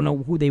Page. I don't know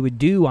who they would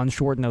do on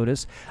short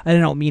notice. I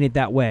don't mean it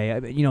that way,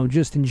 you know,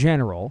 just in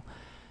general.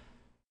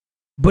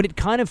 But it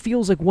kind of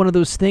feels like one of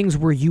those things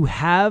where you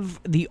have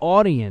the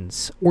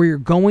audience, or you're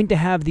going to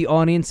have the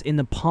audience in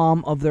the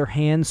palm of their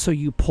hands, so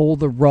you pull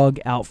the rug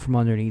out from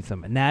underneath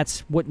them. And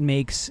that's what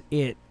makes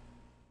it,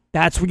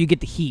 that's where you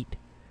get the heat.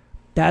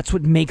 That's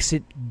what makes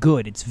it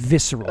good. It's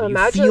visceral.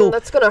 Imagine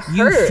that's going to hurt.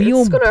 You feel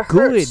it's going to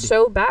hurt good.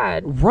 so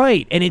bad.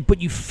 Right.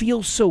 But you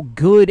feel so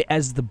good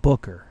as the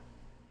booker,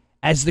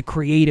 as the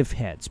creative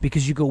heads,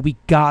 because you go, we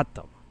got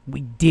them.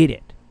 We did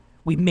it.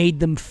 We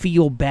made them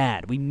feel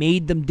bad. We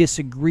made them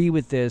disagree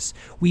with this.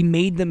 We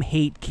made them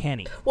hate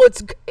Kenny. Well,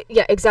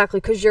 yeah,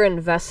 exactly, because you're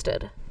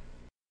invested.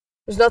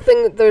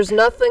 There's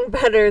nothing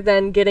better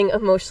than getting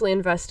emotionally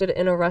invested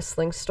in a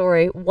wrestling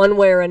story, one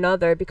way or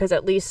another, because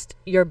at least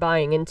you're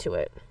buying into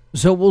it.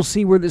 So we'll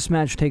see where this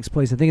match takes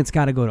place. I think it's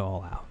got to go to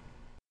All Out.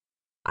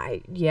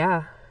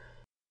 Yeah.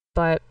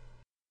 But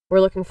we're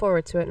looking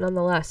forward to it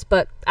nonetheless.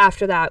 But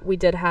after that, we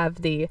did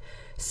have the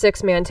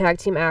 6-man tag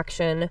team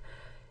action.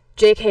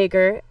 Jake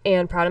Hager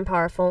and Proud and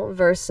Powerful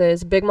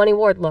versus Big Money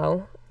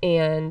Wardlow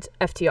and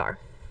FTR.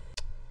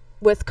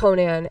 With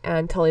Conan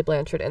and Tully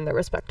Blanchard in their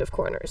respective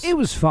corners. It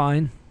was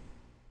fine.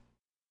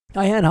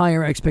 I had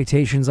higher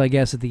expectations, I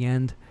guess, at the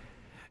end.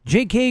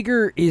 Jake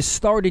Hager is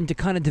starting to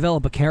kind of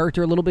develop a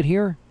character a little bit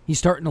here. He's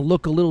starting to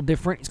look a little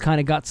different. He's kind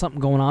of got something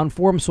going on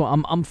for him, so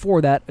I'm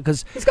for that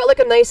because he's got like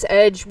a nice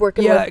edge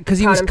working. Yeah, because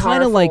he was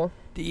kind of like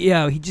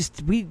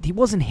he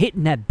wasn't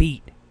hitting that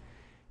beat.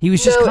 He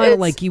was just kind of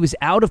like he was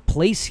out of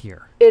place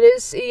here. It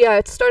is, yeah.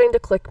 It's starting to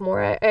click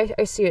more.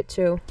 I see it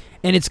too.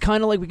 And it's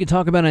kind of like we could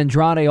talk about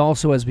Andrade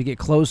also as we get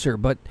closer,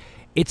 but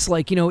it's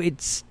like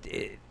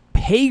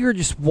Hager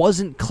just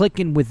wasn't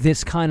clicking with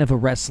this kind of a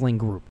wrestling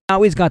group.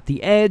 Now he's got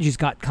the edge. He's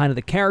got kind of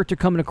the character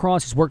coming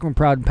across. He's working with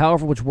Proud and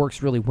Powerful, which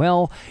works really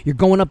well. You're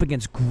going up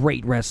against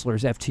great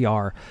wrestlers,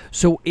 FTR.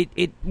 So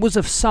it was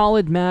a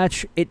solid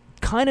match. It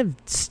kind of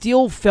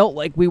still felt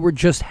like we were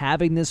just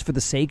having this for the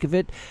sake of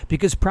it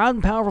because Proud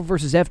and Powerful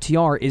versus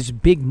FTR is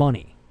big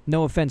money.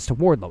 No offense to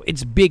Wardlow.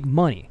 It's big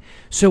money.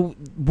 So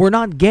we're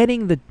not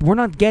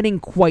getting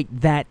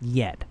quite that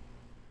yet.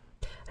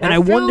 And I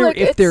wonder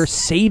if they're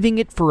saving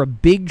it for a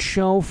big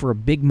show, for a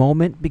big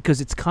moment, because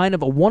it's kind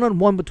of a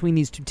one-on-one between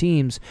these two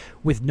teams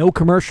with no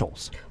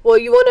commercials. Well,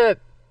 you want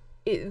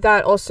to...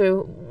 That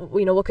also,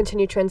 we'll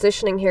continue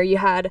transitioning here. You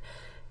had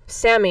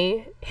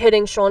Sammy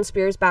hitting Shawn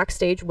Spears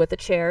backstage with a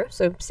chair,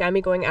 so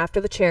Sammy going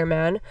after the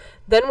chairman.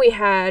 Then we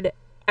had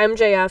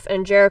MJF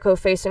and Jericho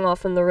facing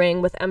off in the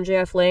ring with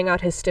MJF laying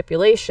out his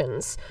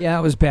stipulations. Yeah,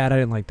 it was bad. I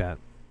didn't like that.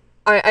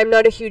 I'm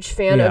not a huge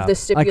fan of the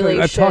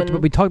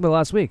stipulation. We talked about it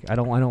last week. I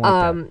don't like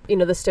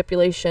that. The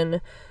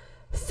stipulation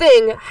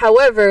thing.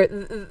 However,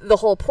 the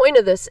whole point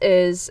of this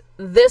is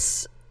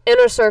this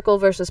Inner Circle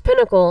versus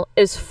Pinnacle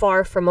is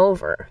far from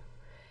over.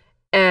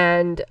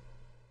 And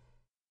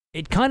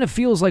it kind of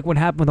feels like what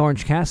happened with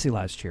Orange Cassidy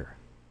last year.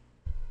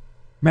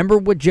 Remember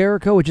what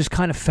Jericho? It just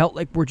kind of felt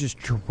like we're just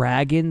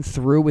dragging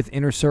through with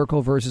Inner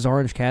Circle versus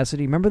Orange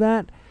Cassidy. Remember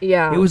that?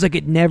 Yeah. It was like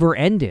it never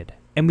ended.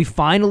 And we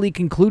finally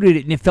concluded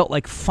it, and it felt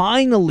like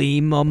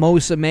finally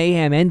Mimosa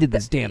Mayhem ended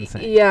this damn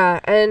thing. Yeah,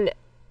 and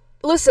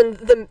listen,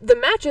 the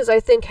matches I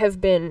think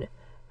have been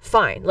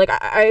fine. Like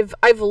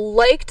I've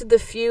liked the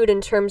feud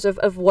in terms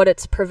of what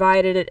it's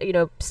provided. You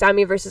know,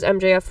 Sammy versus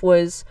MJF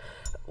was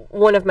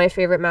one of my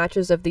favorite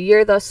matches of the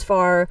year thus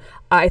far.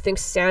 I think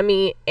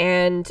Sammy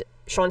and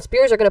Shawn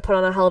Spears are going to put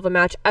on a hell of a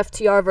match.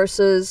 FTR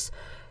versus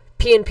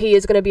PNP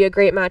is going to be a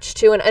great match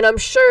too. And I'm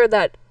sure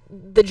that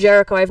the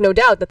Jericho, I have no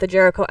doubt that the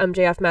Jericho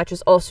MJF match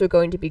is also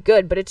going to be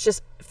good. But it's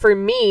just, for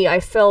me, I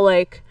feel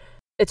like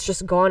it's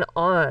just gone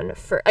on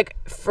for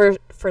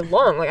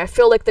long. Like, I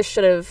feel like this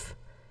should have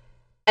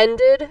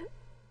ended.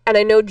 And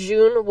I know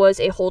June was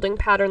a holding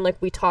pattern, like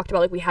we talked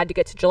about, like we had to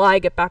get to July,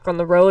 get back on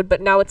the road.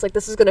 But now it's like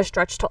this is going to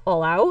stretch to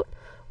All Out.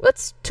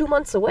 That's 2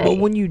 months away. Well,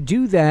 when you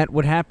do that,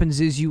 what happens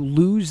is you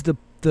lose the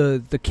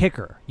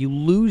kicker. You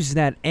lose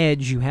that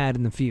edge you had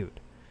in the feud.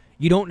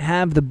 You don't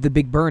have the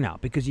big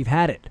burnout because you've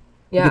had it.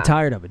 Yeah. You get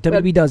tired of it.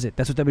 WWE does it.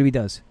 That's what WWE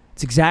does.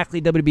 It's exactly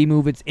a WWE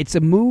move. It's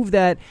a move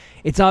that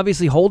it's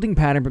obviously holding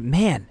pattern, but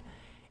man,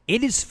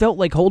 it has felt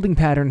like holding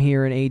pattern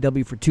here in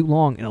AEW for too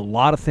long in a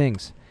lot of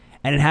things.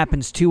 And it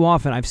happens too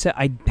often.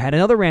 I had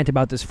another rant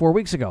about this 4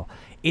 weeks ago.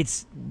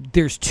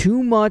 There's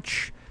too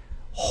much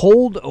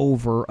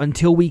holdover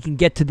until we can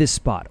get to this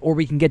spot, or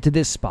we can get to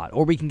this spot,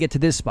 or we can get to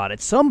this spot.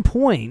 At some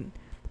point,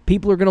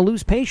 people are going to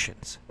lose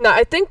patience. No,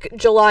 I think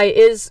July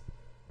is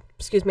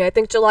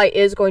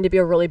going to be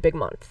a really big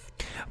month.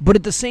 But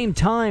at the same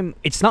time,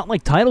 it's not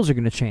like titles are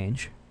going to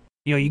change.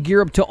 You know, you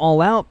gear up to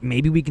All Out,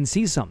 maybe we can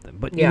see something.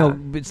 But, you know,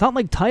 it's not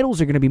like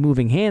titles are going to be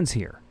moving hands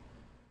here.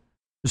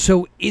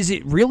 So is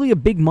it really a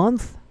big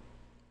month?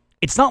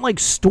 It's not like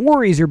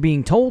stories are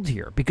being told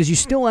here, because you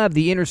still have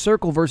the Inner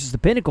Circle versus the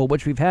Pinnacle,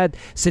 which we've had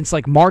since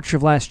like March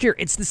of last year.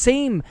 It's the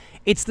same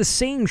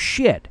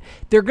shit.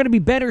 They're going to be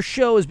better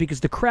shows because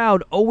the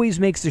crowd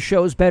always makes the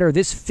shows better.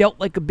 This felt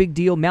like a big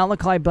deal.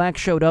 Malachi Black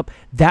showed up.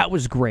 That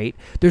was great.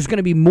 There's going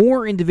to be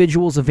more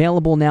individuals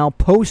available now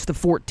post the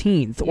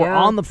 14th or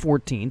on the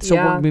 14th.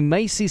 So we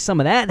may see some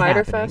of that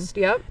Fighter happening. Fest,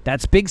 yep.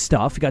 That's big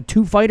stuff. You got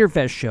 2 Fighter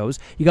Fest shows.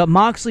 You got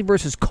Moxley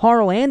versus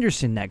Carl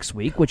Anderson next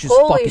week, which is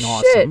Holy fucking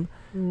shit. awesome.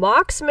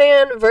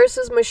 Moxman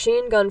versus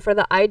Machine Gun for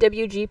the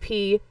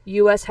IWGP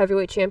US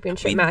Heavyweight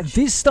Championship match.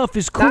 This stuff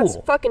is cool. That's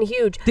fucking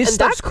huge. This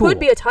stuff's that cool. could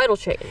be a title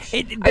change.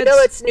 I know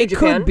it's New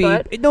Japan,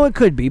 but... No, it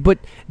could be, but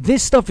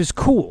this stuff is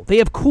cool. They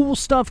have cool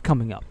stuff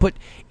coming up. But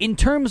in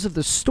terms of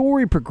the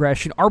story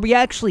progression, are we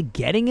actually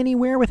getting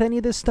anywhere with any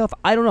of this stuff?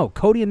 I don't know.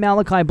 Cody and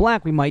Malachi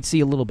Black, we might see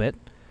a little bit.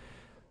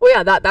 Well,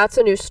 yeah, that's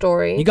a new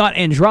story. You got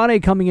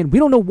Andrade coming in. We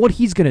don't know what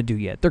he's going to do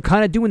yet. They're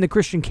kind of doing the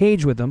Christian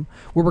Cage with him,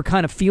 where we're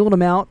kind of feeling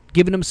him out,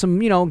 giving him some,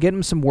 getting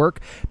him some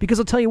work. Because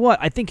I'll tell you what,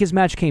 I think his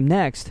match came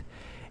next,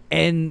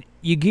 and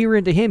you gear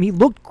into him. He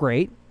looked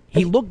great.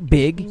 He looked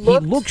big. He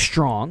looked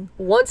strong.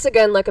 Once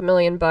again, like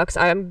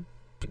 $1,000,000.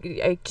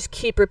 I just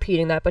keep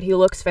repeating that, but he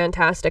looks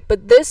fantastic.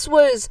 But this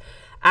was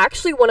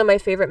actually one of my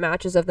favorite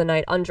matches of the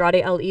night: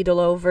 Andrade El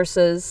Idolo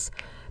versus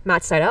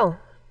Matt Sydal.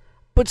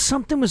 But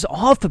something was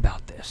off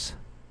about this.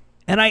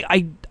 And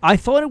I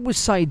thought it was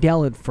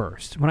Sydal at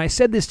first. When I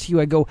said this to you,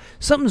 I go,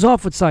 something's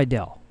off with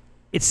Sydal.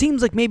 It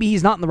seems like maybe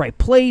he's not in the right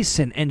place,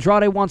 and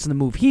Andrade wants him to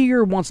move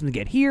here, wants him to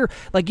get here.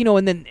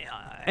 And then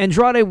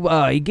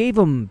Andrade, he gave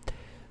him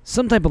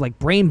some type of like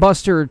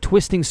brainbuster,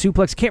 twisting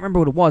suplex. Can't remember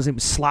what it was. It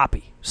was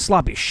sloppy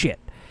as shit.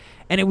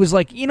 And it was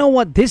like, you know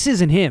what? This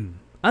isn't him.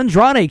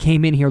 Andrade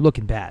came in here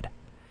looking bad.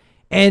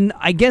 And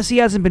I guess he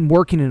hasn't been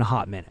working in a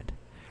hot minute.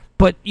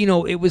 But,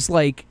 it was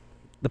like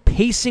the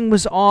pacing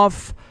was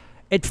off.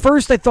 At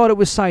first, I thought it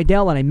was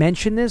Sydal, and I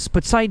mentioned this,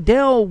 but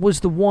Sydal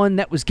was the one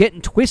that was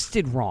getting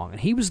twisted wrong, and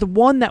he was the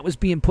one that was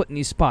being put in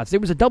these spots. There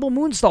was a double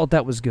moonsault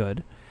that was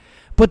good,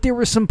 but there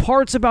were some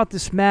parts about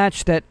this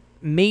match that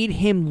made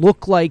him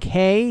look like,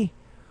 hey,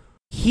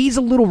 he's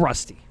a little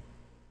rusty.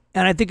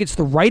 And I think it's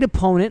the right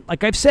opponent.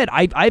 Like I've said,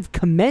 I've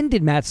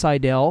commended Matt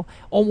Sydal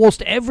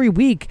almost every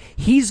week.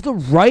 He's the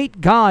right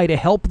guy to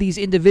help these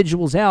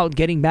individuals out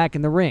getting back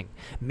in the ring.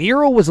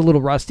 Miro was a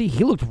little rusty.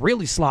 He looked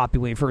really sloppy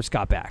when he first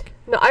got back.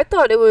 No, I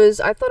thought it was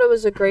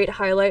a great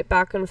highlight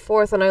back and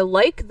forth, and I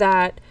like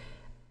that,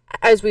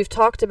 as we've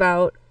talked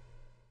about,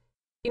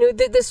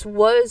 this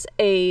was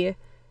a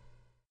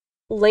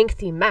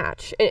lengthy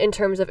match in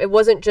terms of, it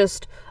wasn't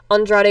just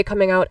Andrade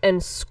coming out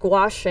and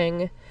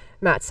squashing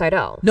Matt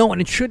Sydal. No,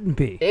 and it shouldn't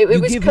be. It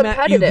was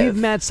competitive. You give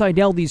Matt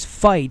Sydal these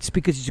fights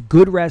because he's a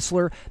good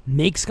wrestler,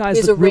 makes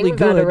guys look really good.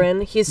 He's a ring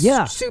veteran.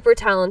 He's super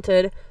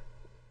talented.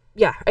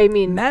 Yeah, I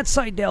mean... Matt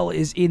Sydal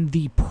is in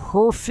the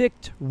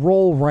perfect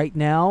role right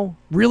now,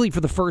 really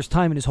for the first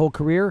time in his whole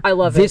career. I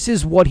love it. This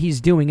is what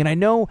he's doing, and I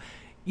know,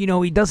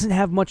 he doesn't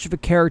have much of a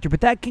character, but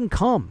that can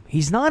come.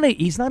 He's not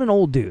an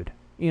old dude.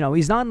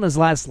 He's not in his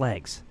last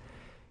legs.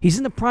 He's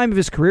in the prime of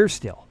his career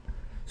still.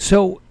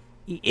 So...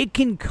 it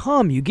can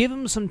come. You give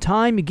him some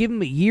time. You give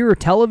him a year of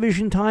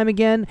television time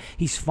again.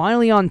 He's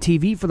finally on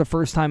TV for the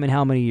first time in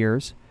how many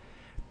years?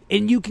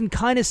 And you can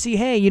kind of see,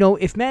 hey,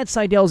 if Matt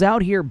Seidel's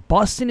out here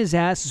busting his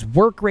ass, his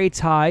work rate's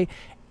high,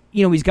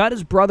 he's got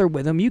his brother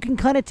with him, you can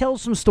kind of tell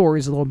some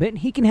stories a little bit, and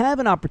he can have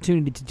an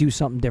opportunity to do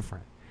something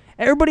different.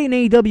 Everybody in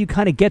AEW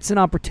kind of gets an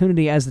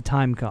opportunity as the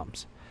time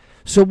comes.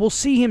 So we'll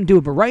see him do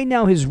it, but right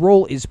now his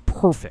role is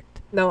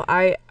perfect. No,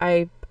 I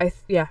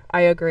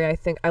agree. I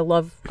think I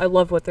love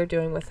what they're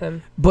doing with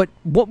him. But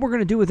what we're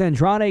going to do with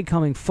Andrade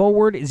coming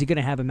forward, is he going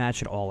to have a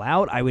match at All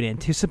Out? I would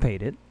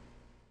anticipate it.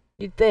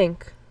 You'd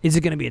think. Is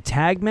it going to be a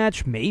tag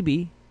match?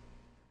 Maybe.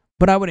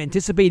 But I would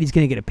anticipate he's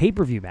going to get a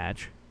pay-per-view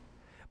match.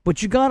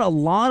 But you got a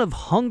lot of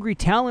hungry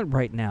talent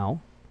right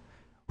now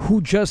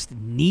who just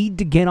need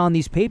to get on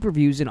these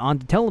pay-per-views and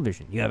onto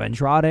television. You have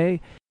Andrade,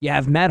 you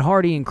have Matt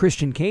Hardy and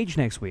Christian Cage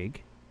next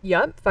week.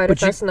 Yep, Fyter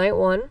Fest Night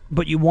 1.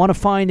 But you want to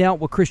find out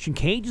what Christian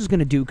Cage is going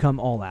to do come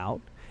All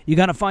Out. You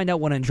got to find out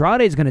what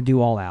Andrade is going to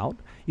do All Out.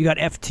 You got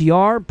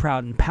FTR,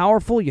 Proud and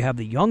Powerful. You have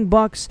the Young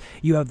Bucks.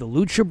 You have the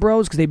Lucha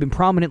Bros, because they've been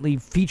prominently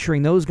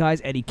featuring those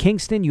guys. Eddie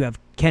Kingston. You have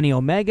Kenny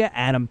Omega,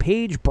 Adam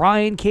Page,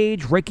 Brian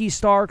Cage, Ricky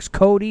Starks,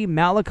 Cody,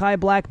 Malachi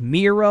Black,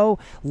 Miro,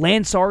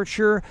 Lance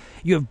Archer.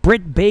 You have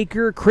Britt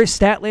Baker, Chris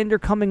Statlander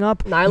coming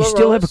up. You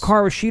still have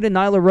Hikaru Shida,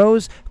 Nyla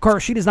Rose. Hikaru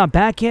Shida's not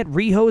back yet.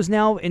 Riho's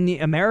now in the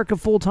America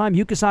full-time.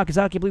 Yuka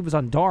Sakazaki, I believe, was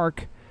on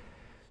Dark.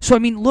 So, I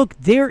mean, look,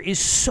 there is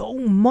so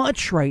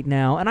much right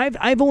now, and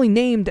I've only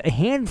named a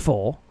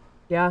handful.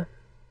 Yeah.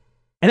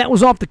 And that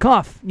was off the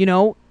cuff,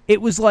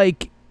 It was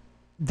like,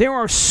 there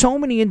are so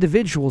many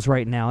individuals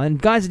right now,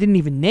 and guys I didn't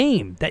even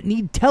name, that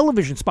need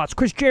television spots.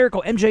 Chris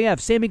Jericho,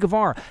 MJF, Sammy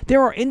Guevara.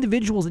 There are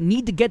individuals that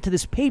need to get to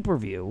this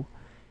pay-per-view,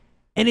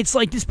 and it's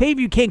like, this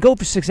pay-per-view can't go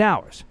for 6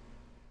 hours.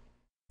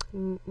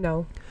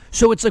 No.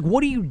 So it's like, what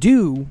do you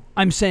do?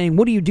 I'm saying,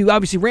 what do you do?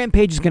 Obviously,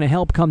 Rampage is going to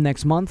help come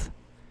next month.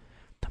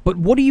 But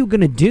what are you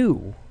going to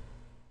do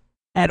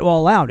at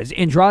All Out? Is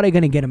Andrade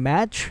going to get a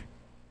match?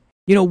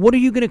 What are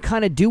you going to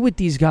kind of do with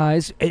these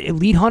guys?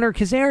 Elite Hunter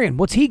Kazarian,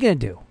 what's he going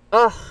to do?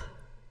 Ugh.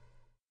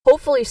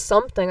 Hopefully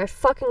something. I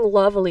fucking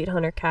love Elite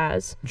Hunter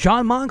Kaz.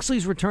 Jon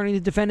Moxley's returning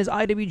to defend his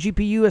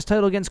IWGP US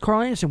title against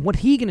Carl Anderson. What's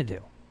he going to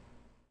do?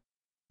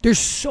 There's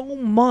so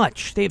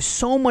much. They have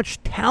so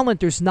much talent,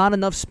 there's not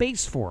enough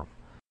space for them.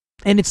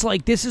 And it's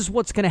like, this is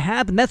what's going to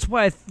happen. That's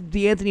why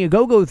the Anthony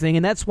Ogogo thing,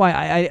 and that's why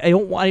I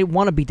don't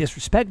want to be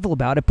disrespectful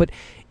about it, but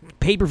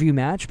pay-per-view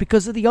match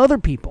because of the other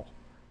people.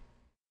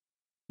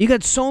 You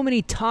got so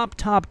many top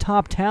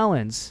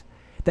talents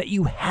that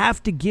you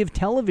have to give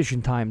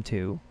television time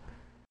to.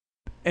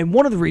 And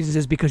one of the reasons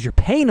is because you're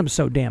paying them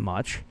so damn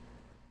much.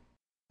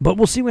 But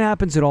we'll see what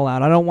happens at All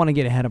Out. I don't want to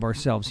get ahead of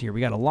ourselves here.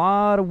 We got a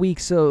lot of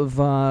weeks of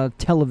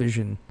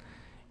television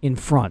in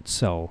front,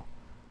 so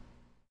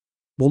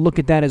we'll look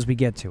at that as we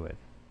get to it.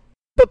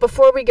 But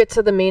before we get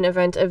to the main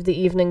event of the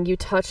evening, you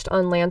touched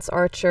on Lance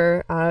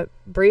Archer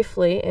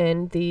briefly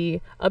in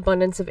the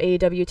abundance of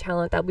AEW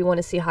talent that we want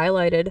to see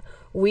highlighted.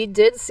 We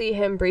did see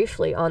him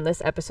briefly on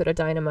this episode of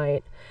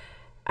Dynamite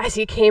as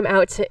he came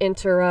out to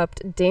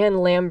interrupt Dan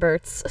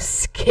Lambert's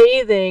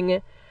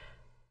scathing,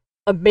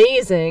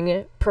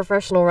 amazing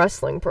professional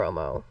wrestling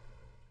promo.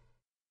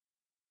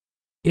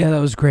 Yeah, that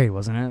was great,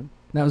 wasn't it?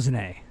 That was an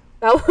A.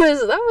 That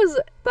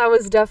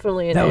was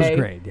definitely an A. That was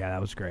great. Yeah, that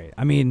was great.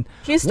 I mean,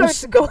 he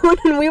starts going,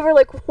 and we were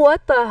like,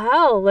 "What the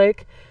hell?"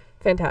 Like,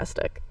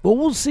 fantastic. Well,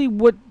 we'll see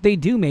what they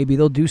do. Maybe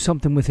they'll do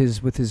something with his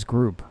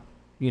group,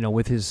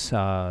 with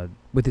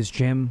his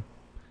gym.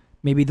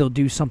 Maybe they'll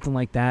do something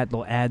like that.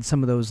 They'll add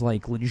some of those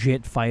like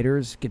legit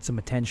fighters, get some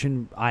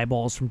attention,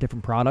 eyeballs from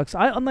different products.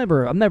 I'm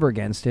never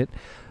against it.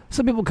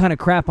 Some people kind of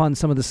crap on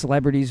some of the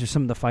celebrities or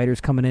some of the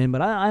fighters coming in,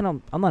 but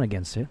I'm not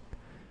against it.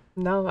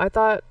 No, I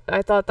thought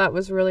that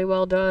was really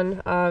well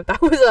done.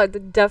 That was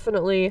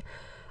definitely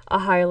a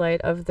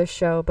highlight of the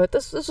show. But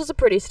this was a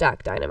pretty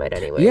stacked Dynamite,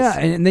 anyways. Yeah,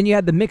 and then you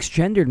had the mixed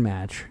gendered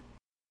match,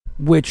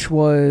 which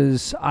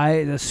was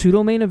the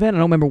pseudo main event. I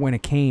don't remember when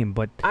it came,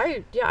 but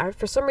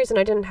for some reason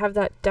I didn't have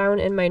that down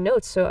in my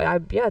notes. So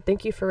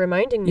thank you for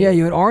reminding me. Yeah,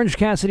 you had Orange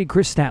Cassidy,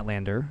 Chris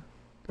Statlander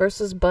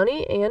versus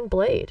Bunny and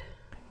Blade.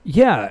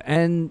 Yeah,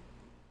 and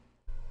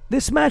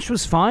this match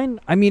was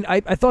fine. I mean,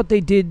 I thought they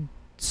did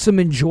some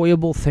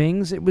enjoyable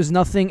things. It was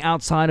nothing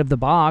outside of the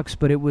box,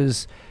 but it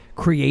was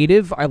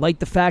creative. I like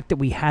the fact that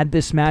we had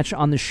this match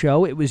on the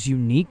show. It was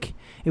unique.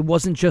 It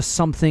wasn't just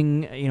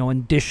something,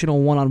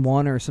 additional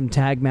one-on-one or some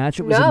tag match.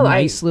 It was a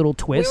nice little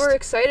twist. We were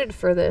excited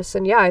for this,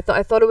 and I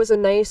thought it was a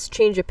nice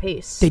change of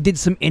pace. They did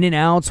some in and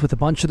outs with a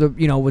bunch of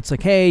the, it's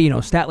like, hey,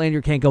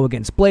 Statlander can't go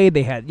against Blade.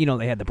 They had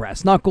the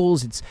brass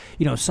knuckles. It's,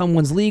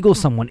 someone's legal,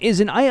 someone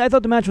isn't. I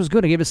thought the match was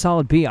good. I gave it a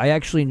solid B. I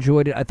actually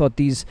enjoyed it. I thought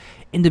these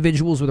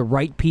individuals were the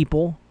right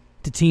people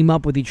to team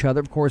up with each other.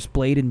 Of course,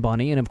 Blade and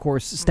Bunny, and of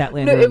course,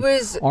 Statlander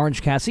and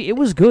Orange Cassidy. It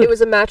was good. It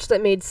was a match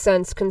that made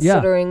sense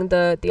considering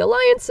the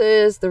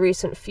alliances, the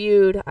recent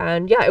feud,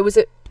 and it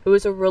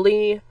was a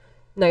really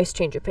nice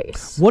change of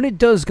pace. What it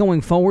does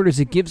going forward is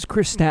it gives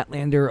Chris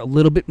Statlander a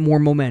little bit more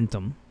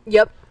momentum.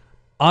 Yep.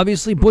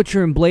 Obviously,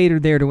 Butcher and Blade are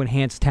there to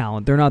enhance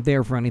talent. They're not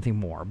there for anything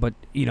more, but,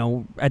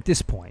 at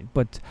this point.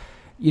 But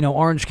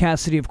Orange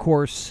Cassidy, of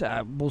course,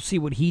 we'll see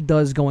what he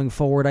does going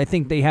forward. I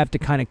think they have to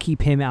kind of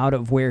keep him out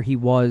of where he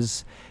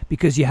was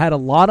because you had a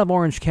lot of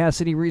Orange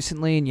Cassidy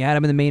recently, and you had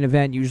him in the main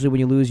event. Usually when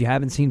you lose, you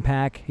haven't seen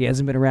Pac. He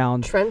hasn't been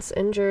around. Trent's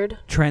injured.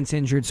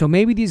 So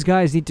maybe these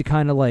guys need to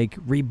kind of like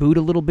reboot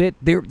a little bit.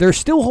 They're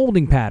still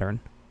holding pattern.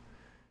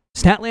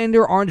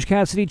 Statlander, Orange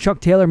Cassidy, Chuck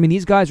Taylor, I mean,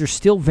 these guys are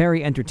still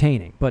very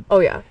entertaining. But, oh,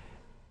 yeah.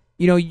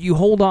 You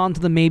hold on to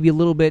them maybe a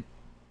little bit.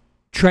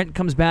 Trent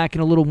comes back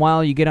in a little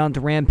while. You get on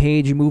to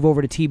Rampage. You move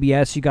over to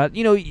TBS. You got,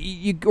 in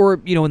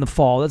the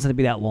fall. That's not going to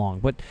be that long.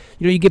 But,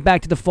 you get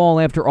back to the fall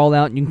after All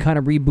Out, and you can kind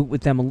of reboot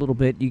with them a little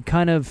bit. You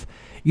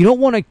don't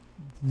want to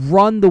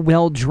run the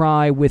well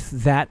dry with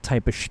that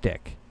type of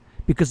shtick.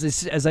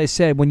 Because, as I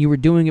said, when you were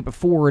doing it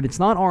before, and it's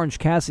not Orange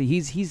Cassidy.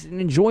 He's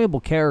an enjoyable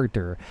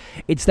character.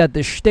 It's that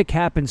the shtick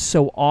happens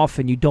so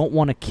often, you don't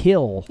want to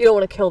kill. You don't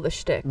want to kill the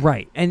shtick.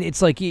 Right. And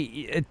it's like,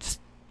 it's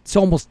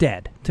almost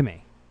dead to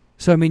me.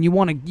 So, I mean,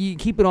 you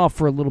keep it off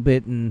for a little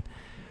bit, and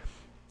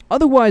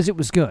otherwise it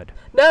was good.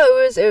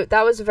 No,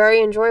 that was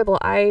very enjoyable.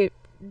 I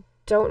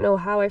don't know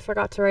how I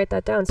forgot to write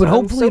that down. So but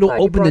hopefully it'll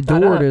open the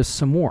door to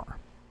some more.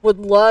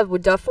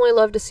 Would definitely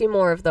love to see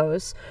more of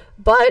those.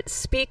 But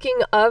speaking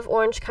of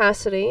Orange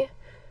Cassidy,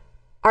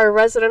 our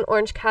resident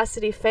Orange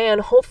Cassidy fan,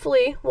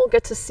 hopefully we'll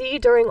get to see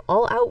during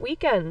All Out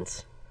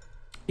weekend.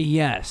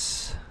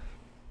 Yes.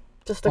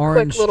 Just a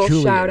quick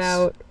little shout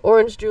out.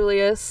 Orange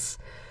Julius.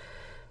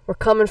 We're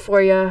coming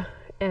for you,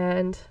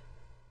 and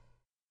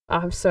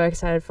I'm so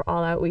excited for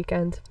All Out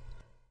weekend.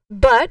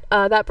 But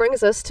that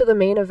brings us to the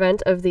main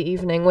event of the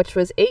evening, which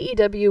was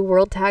AEW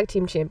World Tag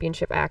Team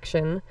Championship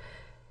action.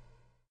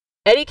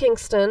 Eddie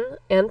Kingston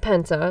and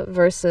Penta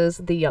versus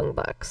the Young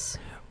Bucks.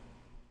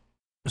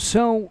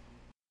 So,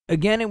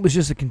 again, it was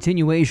just a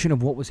continuation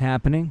of what was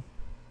happening.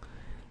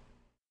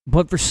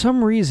 But for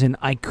some reason,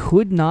 I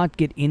could not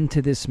get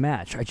into this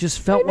match. I just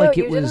felt like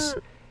it was...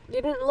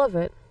 You didn't love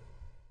it.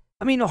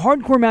 I mean,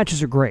 hardcore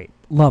matches are great.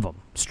 Love them.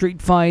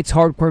 Street fights,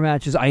 hardcore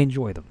matches, I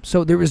enjoy them.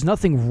 So there was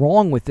nothing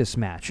wrong with this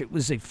match. It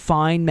was a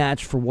fine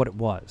match for what it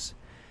was.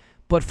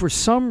 But for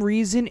some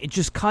reason, it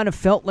just kind of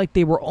felt like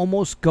they were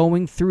almost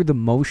going through the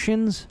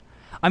motions.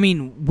 I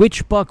mean,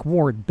 which Buck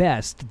wore it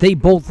best? They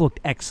both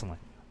looked excellent.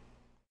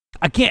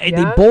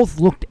 They both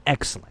looked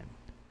excellent.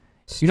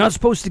 You're not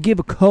supposed to give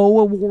a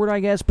co-award,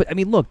 I guess, but I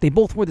mean, look, they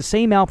both wore the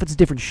same outfits,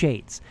 different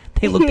shades.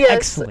 They looked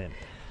excellent.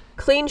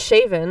 Clean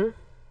shaven.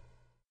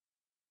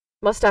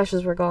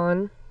 Mustaches were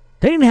gone.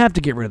 They didn't have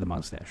to get rid of the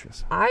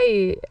mustaches.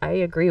 I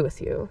agree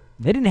with you.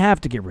 They didn't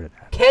have to get rid of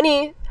that.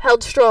 Kenny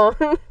held strong.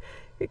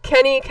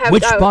 Kenny kept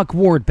Which Buck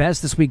wore it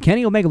best this week?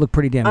 Kenny Omega looked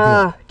pretty damn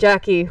good.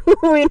 Jackie.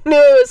 We knew it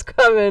was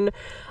coming.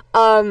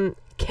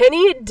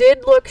 Kenny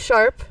did look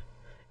sharp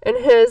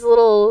in his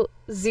little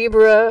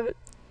zebra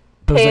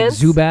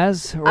pants. Like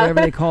Zubaz, or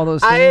whatever they call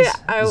those things.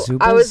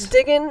 I was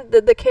digging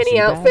the Kenny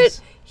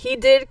outfit. He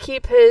did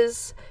keep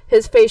his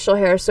facial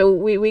hair, so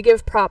we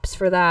give props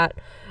for that.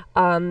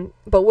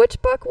 But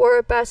which Buck wore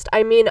it best?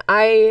 I mean,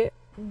 I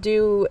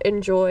do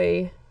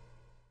enjoy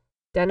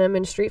denim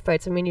in street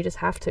fights. I mean, you just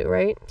have to,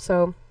 right?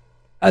 So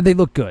they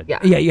look good.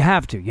 Yeah, you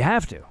have to.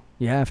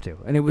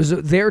 And it was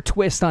their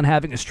twist on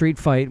having a street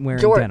fight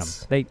wearing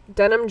jorts. Denim.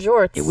 Denim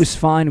jorts. It was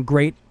fine,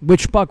 great.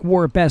 Which Buck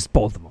wore it best?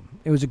 Both of them.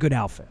 It was a good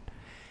outfit.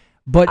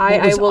 But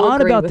what was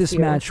odd about this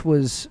match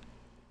was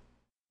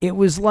it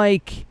was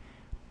like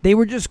they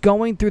were just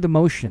going through the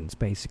motions,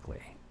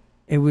 basically.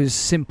 It was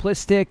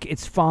simplistic.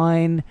 It's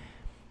fine.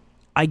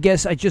 I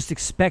guess I just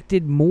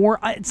expected more.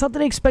 It's not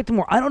that I expected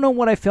more. I don't know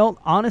what I felt,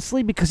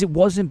 honestly, because it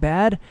wasn't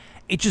bad.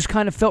 It just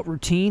kind of felt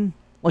routine.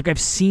 Like, I've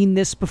seen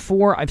this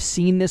before,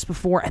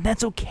 and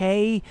that's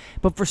okay.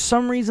 But for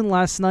some reason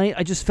last night,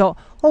 I just felt,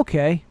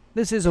 okay,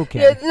 this is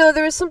okay. Yeah, no,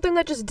 there was something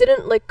that just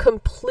didn't, like,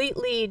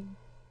 completely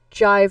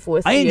jive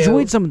with I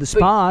enjoyed some of the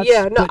spots.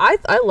 Yeah, no,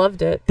 I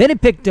loved it. Then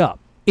it picked up.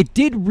 It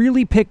did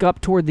really pick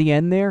up toward the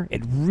end there.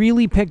 It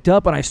really picked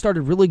up, and I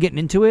started really getting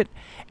into it.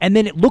 And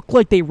then it looked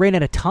like they ran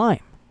out of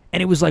time.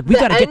 And it was like, we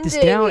got to get this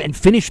down and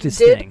finish this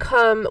thing.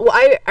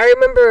 I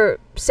remember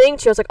saying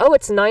to you, I was like, oh,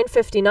 it's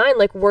 9:59.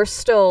 Like, we're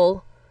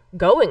still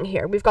going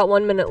here. We've got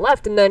 1 minute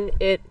left. And then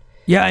it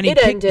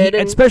ended.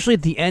 Especially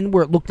at the end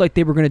where it looked like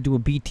they were going to do a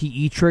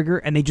BTE trigger,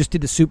 and they just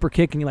did the super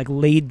kick, and he, like,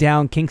 laid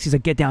down Kinks. He's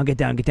like, get down. We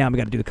got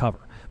to do the cover.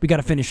 We got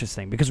to finish this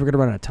thing because we're going to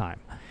run out of time.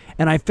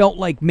 And I felt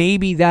like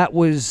maybe that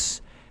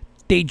was...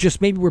 They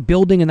just maybe were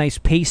building a nice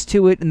pace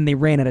to it, and they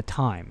ran out of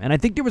time. And I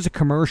think there was a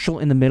commercial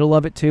in the middle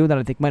of it, too, that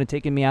I think might have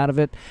taken me out of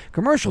it.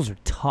 Commercials are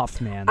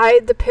tough, man.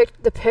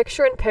 The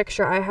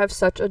picture-in-picture I have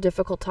such a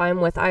difficult time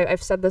with.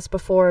 I've said this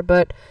before,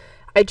 but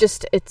I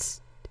just,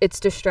 it's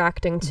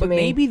distracting to me.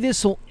 Maybe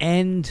this will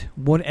end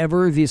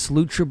whatever this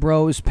Lucha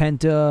Bros,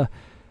 Penta...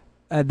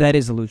 that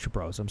is the Lucha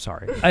Bros, I'm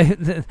sorry.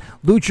 The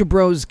Lucha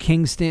Bros,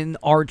 Kingston,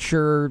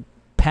 Archer,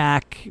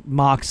 Pac,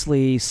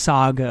 Moxley,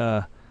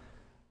 Saga...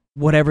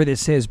 whatever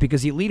this is,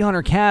 because Elite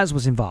Hunter Kaz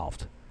was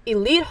involved.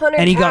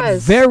 And he got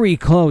very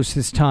close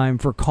this time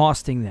for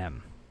costing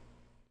them.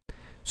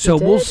 So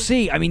we'll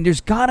see. I mean,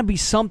 there's got to be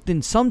some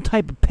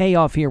type of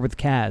payoff here with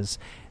Kaz.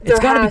 It's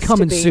got to be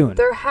coming soon.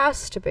 There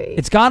has to be.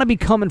 It's got to be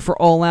coming for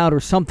All Out or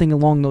something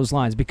along those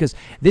lines, because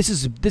this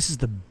is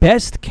the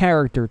best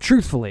character.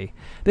 Truthfully,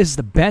 this is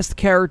the best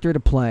character to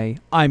play.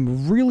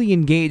 I'm really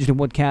engaged in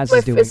what Kaz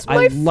is doing. It's my I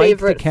like the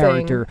favorite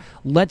character.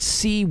 thing. Let's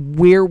see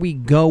where we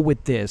go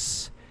with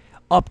this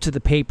up to the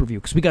pay-per-view,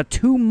 because we got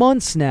 2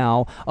 months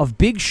now of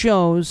big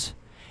shows,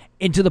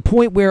 and to the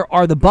point where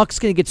are the Bucks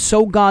going to get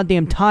so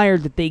goddamn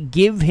tired that they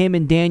give him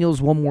and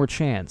Daniels one more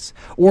chance,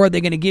 or are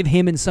they going to give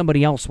him and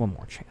somebody else one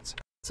more chance?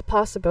 It's a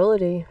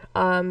possibility.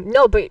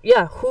 No, but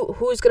yeah,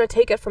 who's going to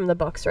take it from the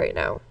Bucks right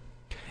now?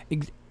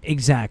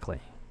 Exactly.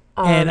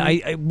 And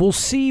I we'll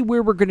see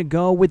where we're going to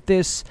go with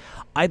this.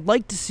 I'd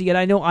like to see it.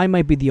 I know I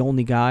might be the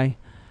only guy,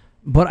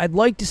 but I'd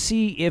like to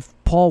see if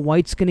Paul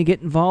White's going to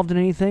get involved in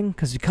anything,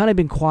 because he's kind of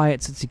been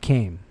quiet since he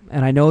came.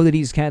 And I know that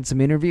he's had some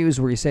interviews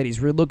where he said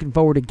he's really looking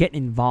forward to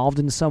getting involved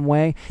in some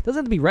way. It doesn't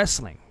have to be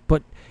wrestling,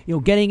 but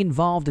getting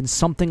involved in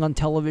something on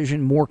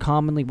television more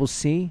commonly. We'll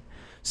see.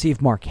 See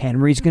if Mark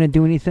Henry's going to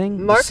do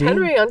anything. Mark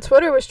Henry on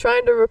Twitter was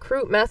trying to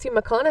recruit Matthew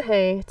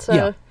McConaughey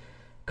to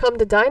come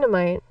to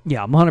Dynamite.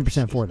 Yeah, I'm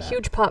 100% for that.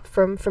 Huge pop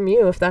from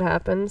you if that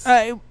happens.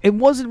 It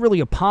wasn't really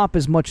a pop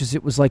as much as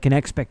it was like an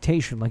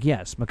expectation. Like,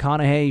 yes,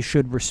 McConaughey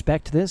should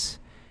respect this,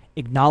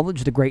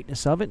 acknowledge the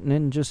greatness of it, and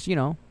then just, we're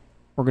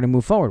going to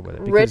move forward with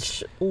it.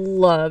 Rich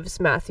loves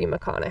Matthew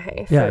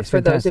McConaughey,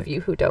 for those of you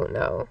who don't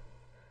know.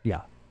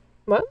 Yeah.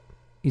 What?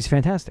 He's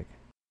fantastic.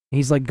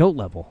 He's like GOAT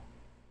level.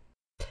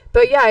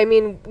 But yeah, I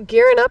mean,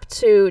 gearing up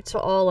to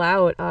All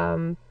Out,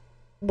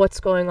 what's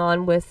going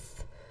on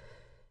with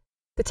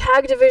the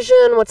tag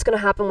division, what's going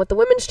to happen with the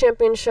women's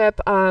championship,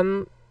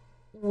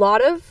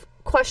 lot of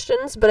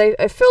questions, but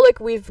I feel like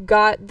we've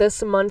got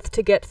this month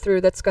to get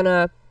through that's going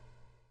to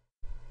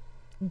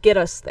get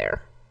us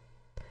there.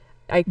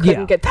 I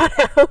couldn't get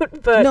that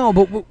out, but... No,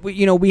 but,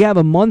 we have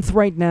a month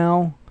right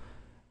now.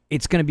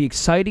 It's going to be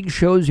exciting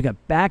shows. You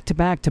got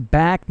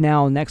back-to-back-to-back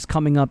now, next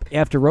coming up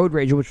after Road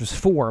Rage, which was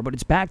 4, but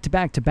it's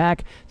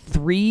back-to-back-to-back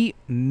 3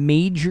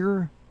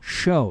 major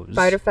shows.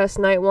 Fyter Fest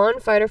Night 1,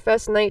 Fyter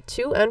Fest Night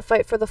 2, and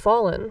Fight for the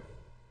Fallen.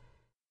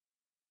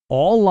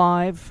 All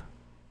live.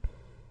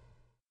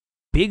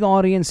 Big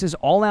audiences,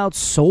 all out,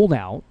 sold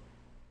out.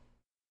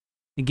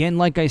 Again,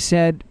 like I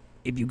said,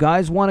 if you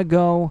guys want to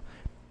go,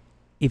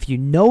 if you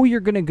know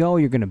you're going to go,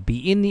 you're going to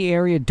be in the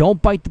area,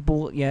 don't bite the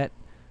bullet yet.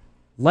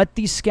 Let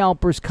these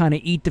scalpers kind of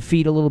eat the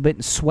feed a little bit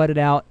and sweat it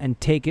out and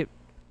take it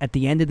at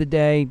the end of the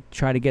day,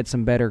 try to get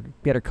some better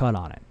cut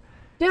on it.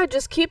 Yeah,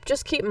 just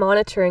keep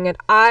monitoring it.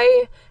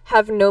 I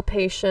have no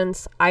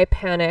patience. I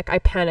panic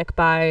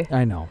buy.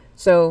 I know.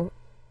 So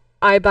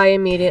I buy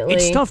immediately.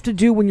 It's tough to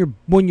do when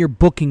you're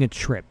booking a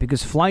trip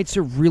because flights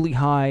are really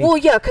high. Well,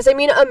 yeah, because I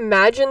mean,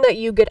 imagine that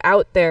you get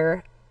out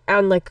there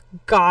and, like,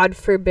 God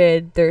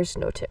forbid, there's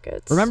no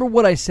tickets. Remember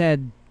what I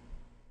said?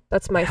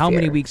 That's my how fear.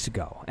 Many weeks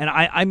ago? And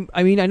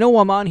I mean, I know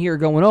I'm on here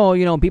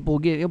going, people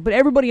get, but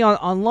everybody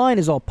online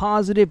is all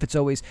positive. It's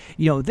always,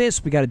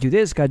 this, we got to do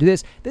this, got to do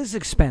this. This is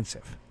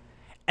expensive.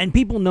 And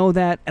people know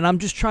that, and I'm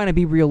just trying to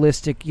be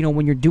realistic.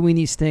 When you're doing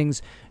these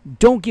things,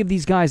 don't give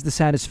these guys the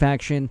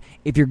satisfaction.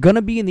 If you're going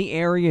to be in the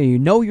area,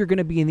 you're going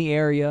to be in the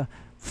area,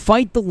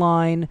 fight the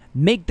line,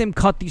 make them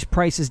cut these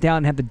prices down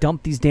and have to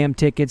dump these damn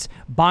tickets,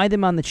 buy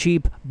them on the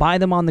cheap, buy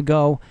them on the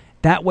go.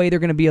 That way they're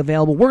going to be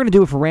available. We're going to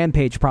do it for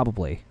Rampage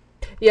probably.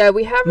 Yeah,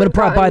 we haven't. I'm going to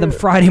probably buy them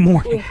Friday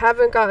morning. We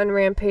haven't gotten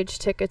Rampage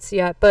tickets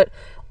yet, but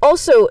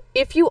also,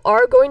 if you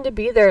are going to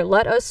be there,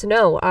 let us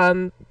know.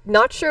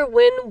 Not sure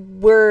when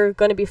we're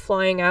going to be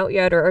flying out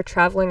yet or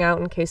traveling out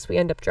in case we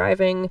end up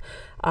driving.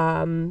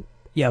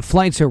 Yeah,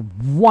 flights are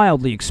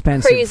wildly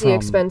expensive. Crazy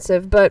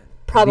expensive, but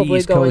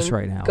probably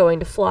going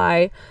to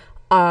fly.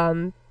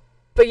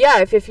 But yeah,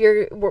 if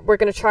we're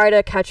going to try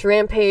to catch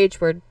Rampage.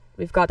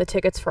 We've got the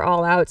tickets for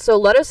All Out. So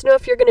let us know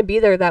if you're going to be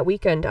there that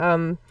weekend.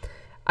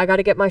 I got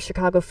to get my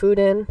Chicago food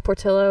in.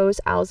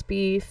 Portillo's, Al's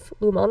Beef,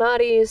 Lou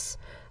Malnati's.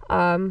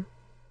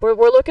 We're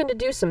looking to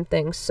do some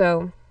things,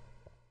 so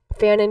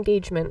fan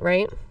engagement,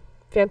 right?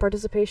 Fan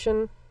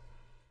participation.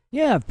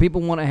 Yeah, if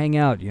people want to hang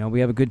out, we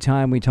have a good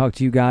time. We talk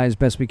to you guys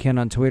best we can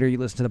on Twitter. You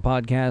listen to the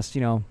podcast,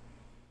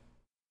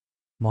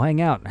 we'll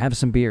hang out and have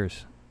some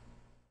beers.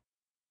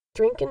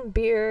 Drinking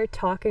beer,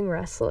 talking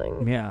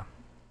wrestling. Yeah.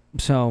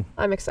 So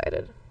I'm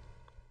excited.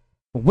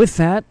 With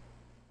that,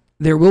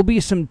 there will be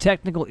some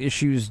technical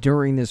issues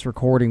during this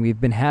recording.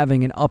 We've been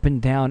having an up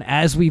and down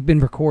as we've been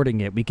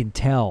recording it. We can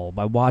tell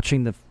by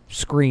watching the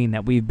screen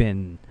that we've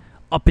been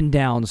up and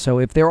down. So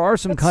if there are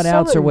some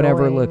cutouts or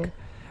whatever, look,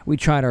 we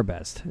tried our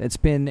best. It's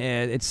been,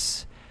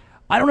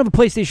 I don't have a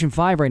PlayStation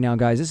 5 right now,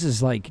 guys. This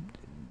is like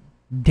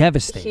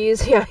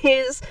devastating.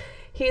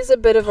 He's a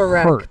bit of a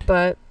wreck,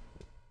 but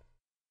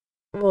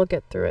we'll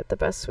get through it the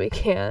best we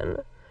can.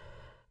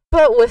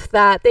 But with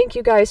that, thank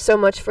you guys so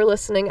much for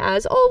listening.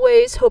 As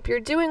always, hope you're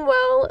doing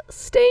well,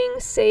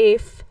 staying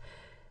safe,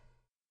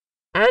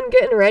 and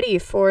getting ready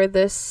for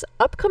this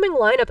upcoming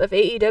lineup of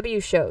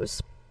AEW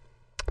shows.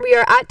 We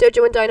are at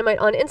Dojo and Dynamite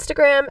on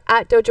Instagram,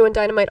 at Dojo and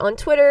Dynamite on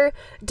Twitter,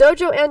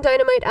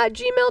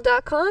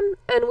 dojoanddynamite@gmail.com,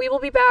 and we will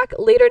be back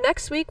later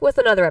next week with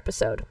another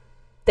episode.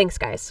 Thanks,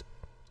 guys.